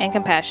 integrity, and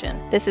compassion.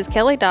 This is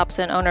Kelly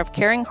Dobson, owner of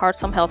Caring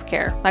Hearts Home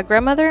Healthcare. My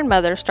grandmother and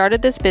mother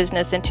started this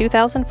business in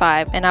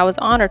 2005, and I was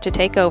honored to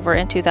take over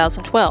in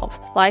 2012.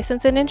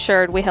 Licensed and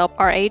insured, we help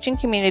our aging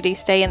community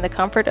stay in the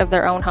comfort of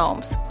their own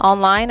homes.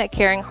 Online at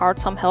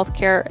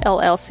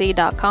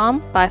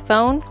caringheartshomehealthcarellc.com, by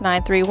phone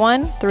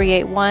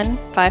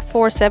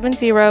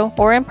 931-381-5470,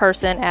 or in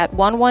person at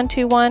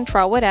 1121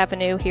 Trotwood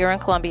Avenue here in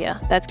Columbia.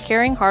 That's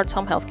Caring Hearts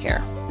Home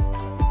Healthcare.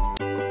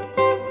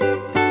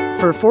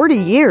 For 40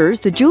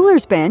 years, the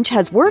Jewelers Bench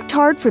has worked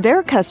hard for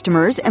their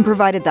customers and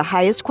provided the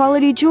highest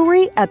quality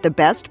jewelry at the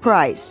best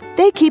price.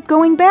 They keep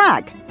going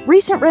back.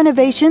 Recent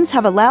renovations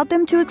have allowed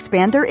them to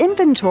expand their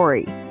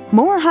inventory.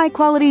 More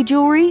high-quality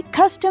jewelry,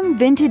 custom,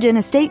 vintage, and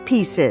estate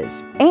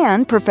pieces,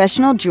 and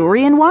professional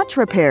jewelry and watch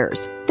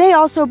repairs. They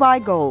also buy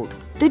gold.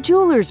 The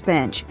Jewelers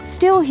Bench,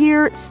 still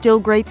here, still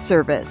great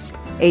service.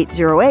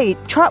 808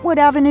 Trotwood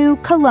Avenue,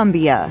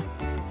 Columbia.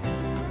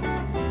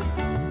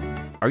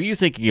 Are you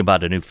thinking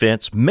about a new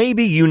fence?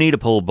 Maybe you need a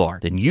pole barn.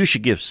 Then you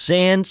should give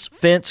Sands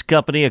Fence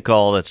Company a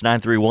call. That's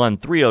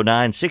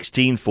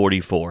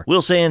 931-309-1644.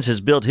 Will Sands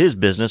has built his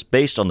business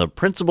based on the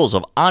principles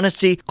of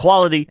honesty,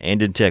 quality,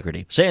 and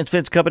integrity. Sands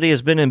Fence Company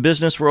has been in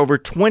business for over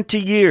 20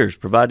 years,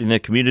 providing the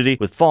community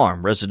with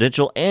farm,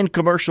 residential, and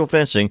commercial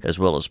fencing, as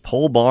well as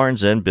pole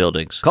barns and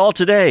buildings. Call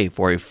today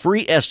for a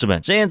free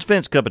estimate. Sands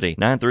Fence Company,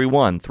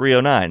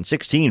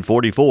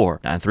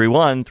 931-309-1644.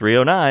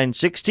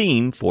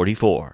 931-309-1644.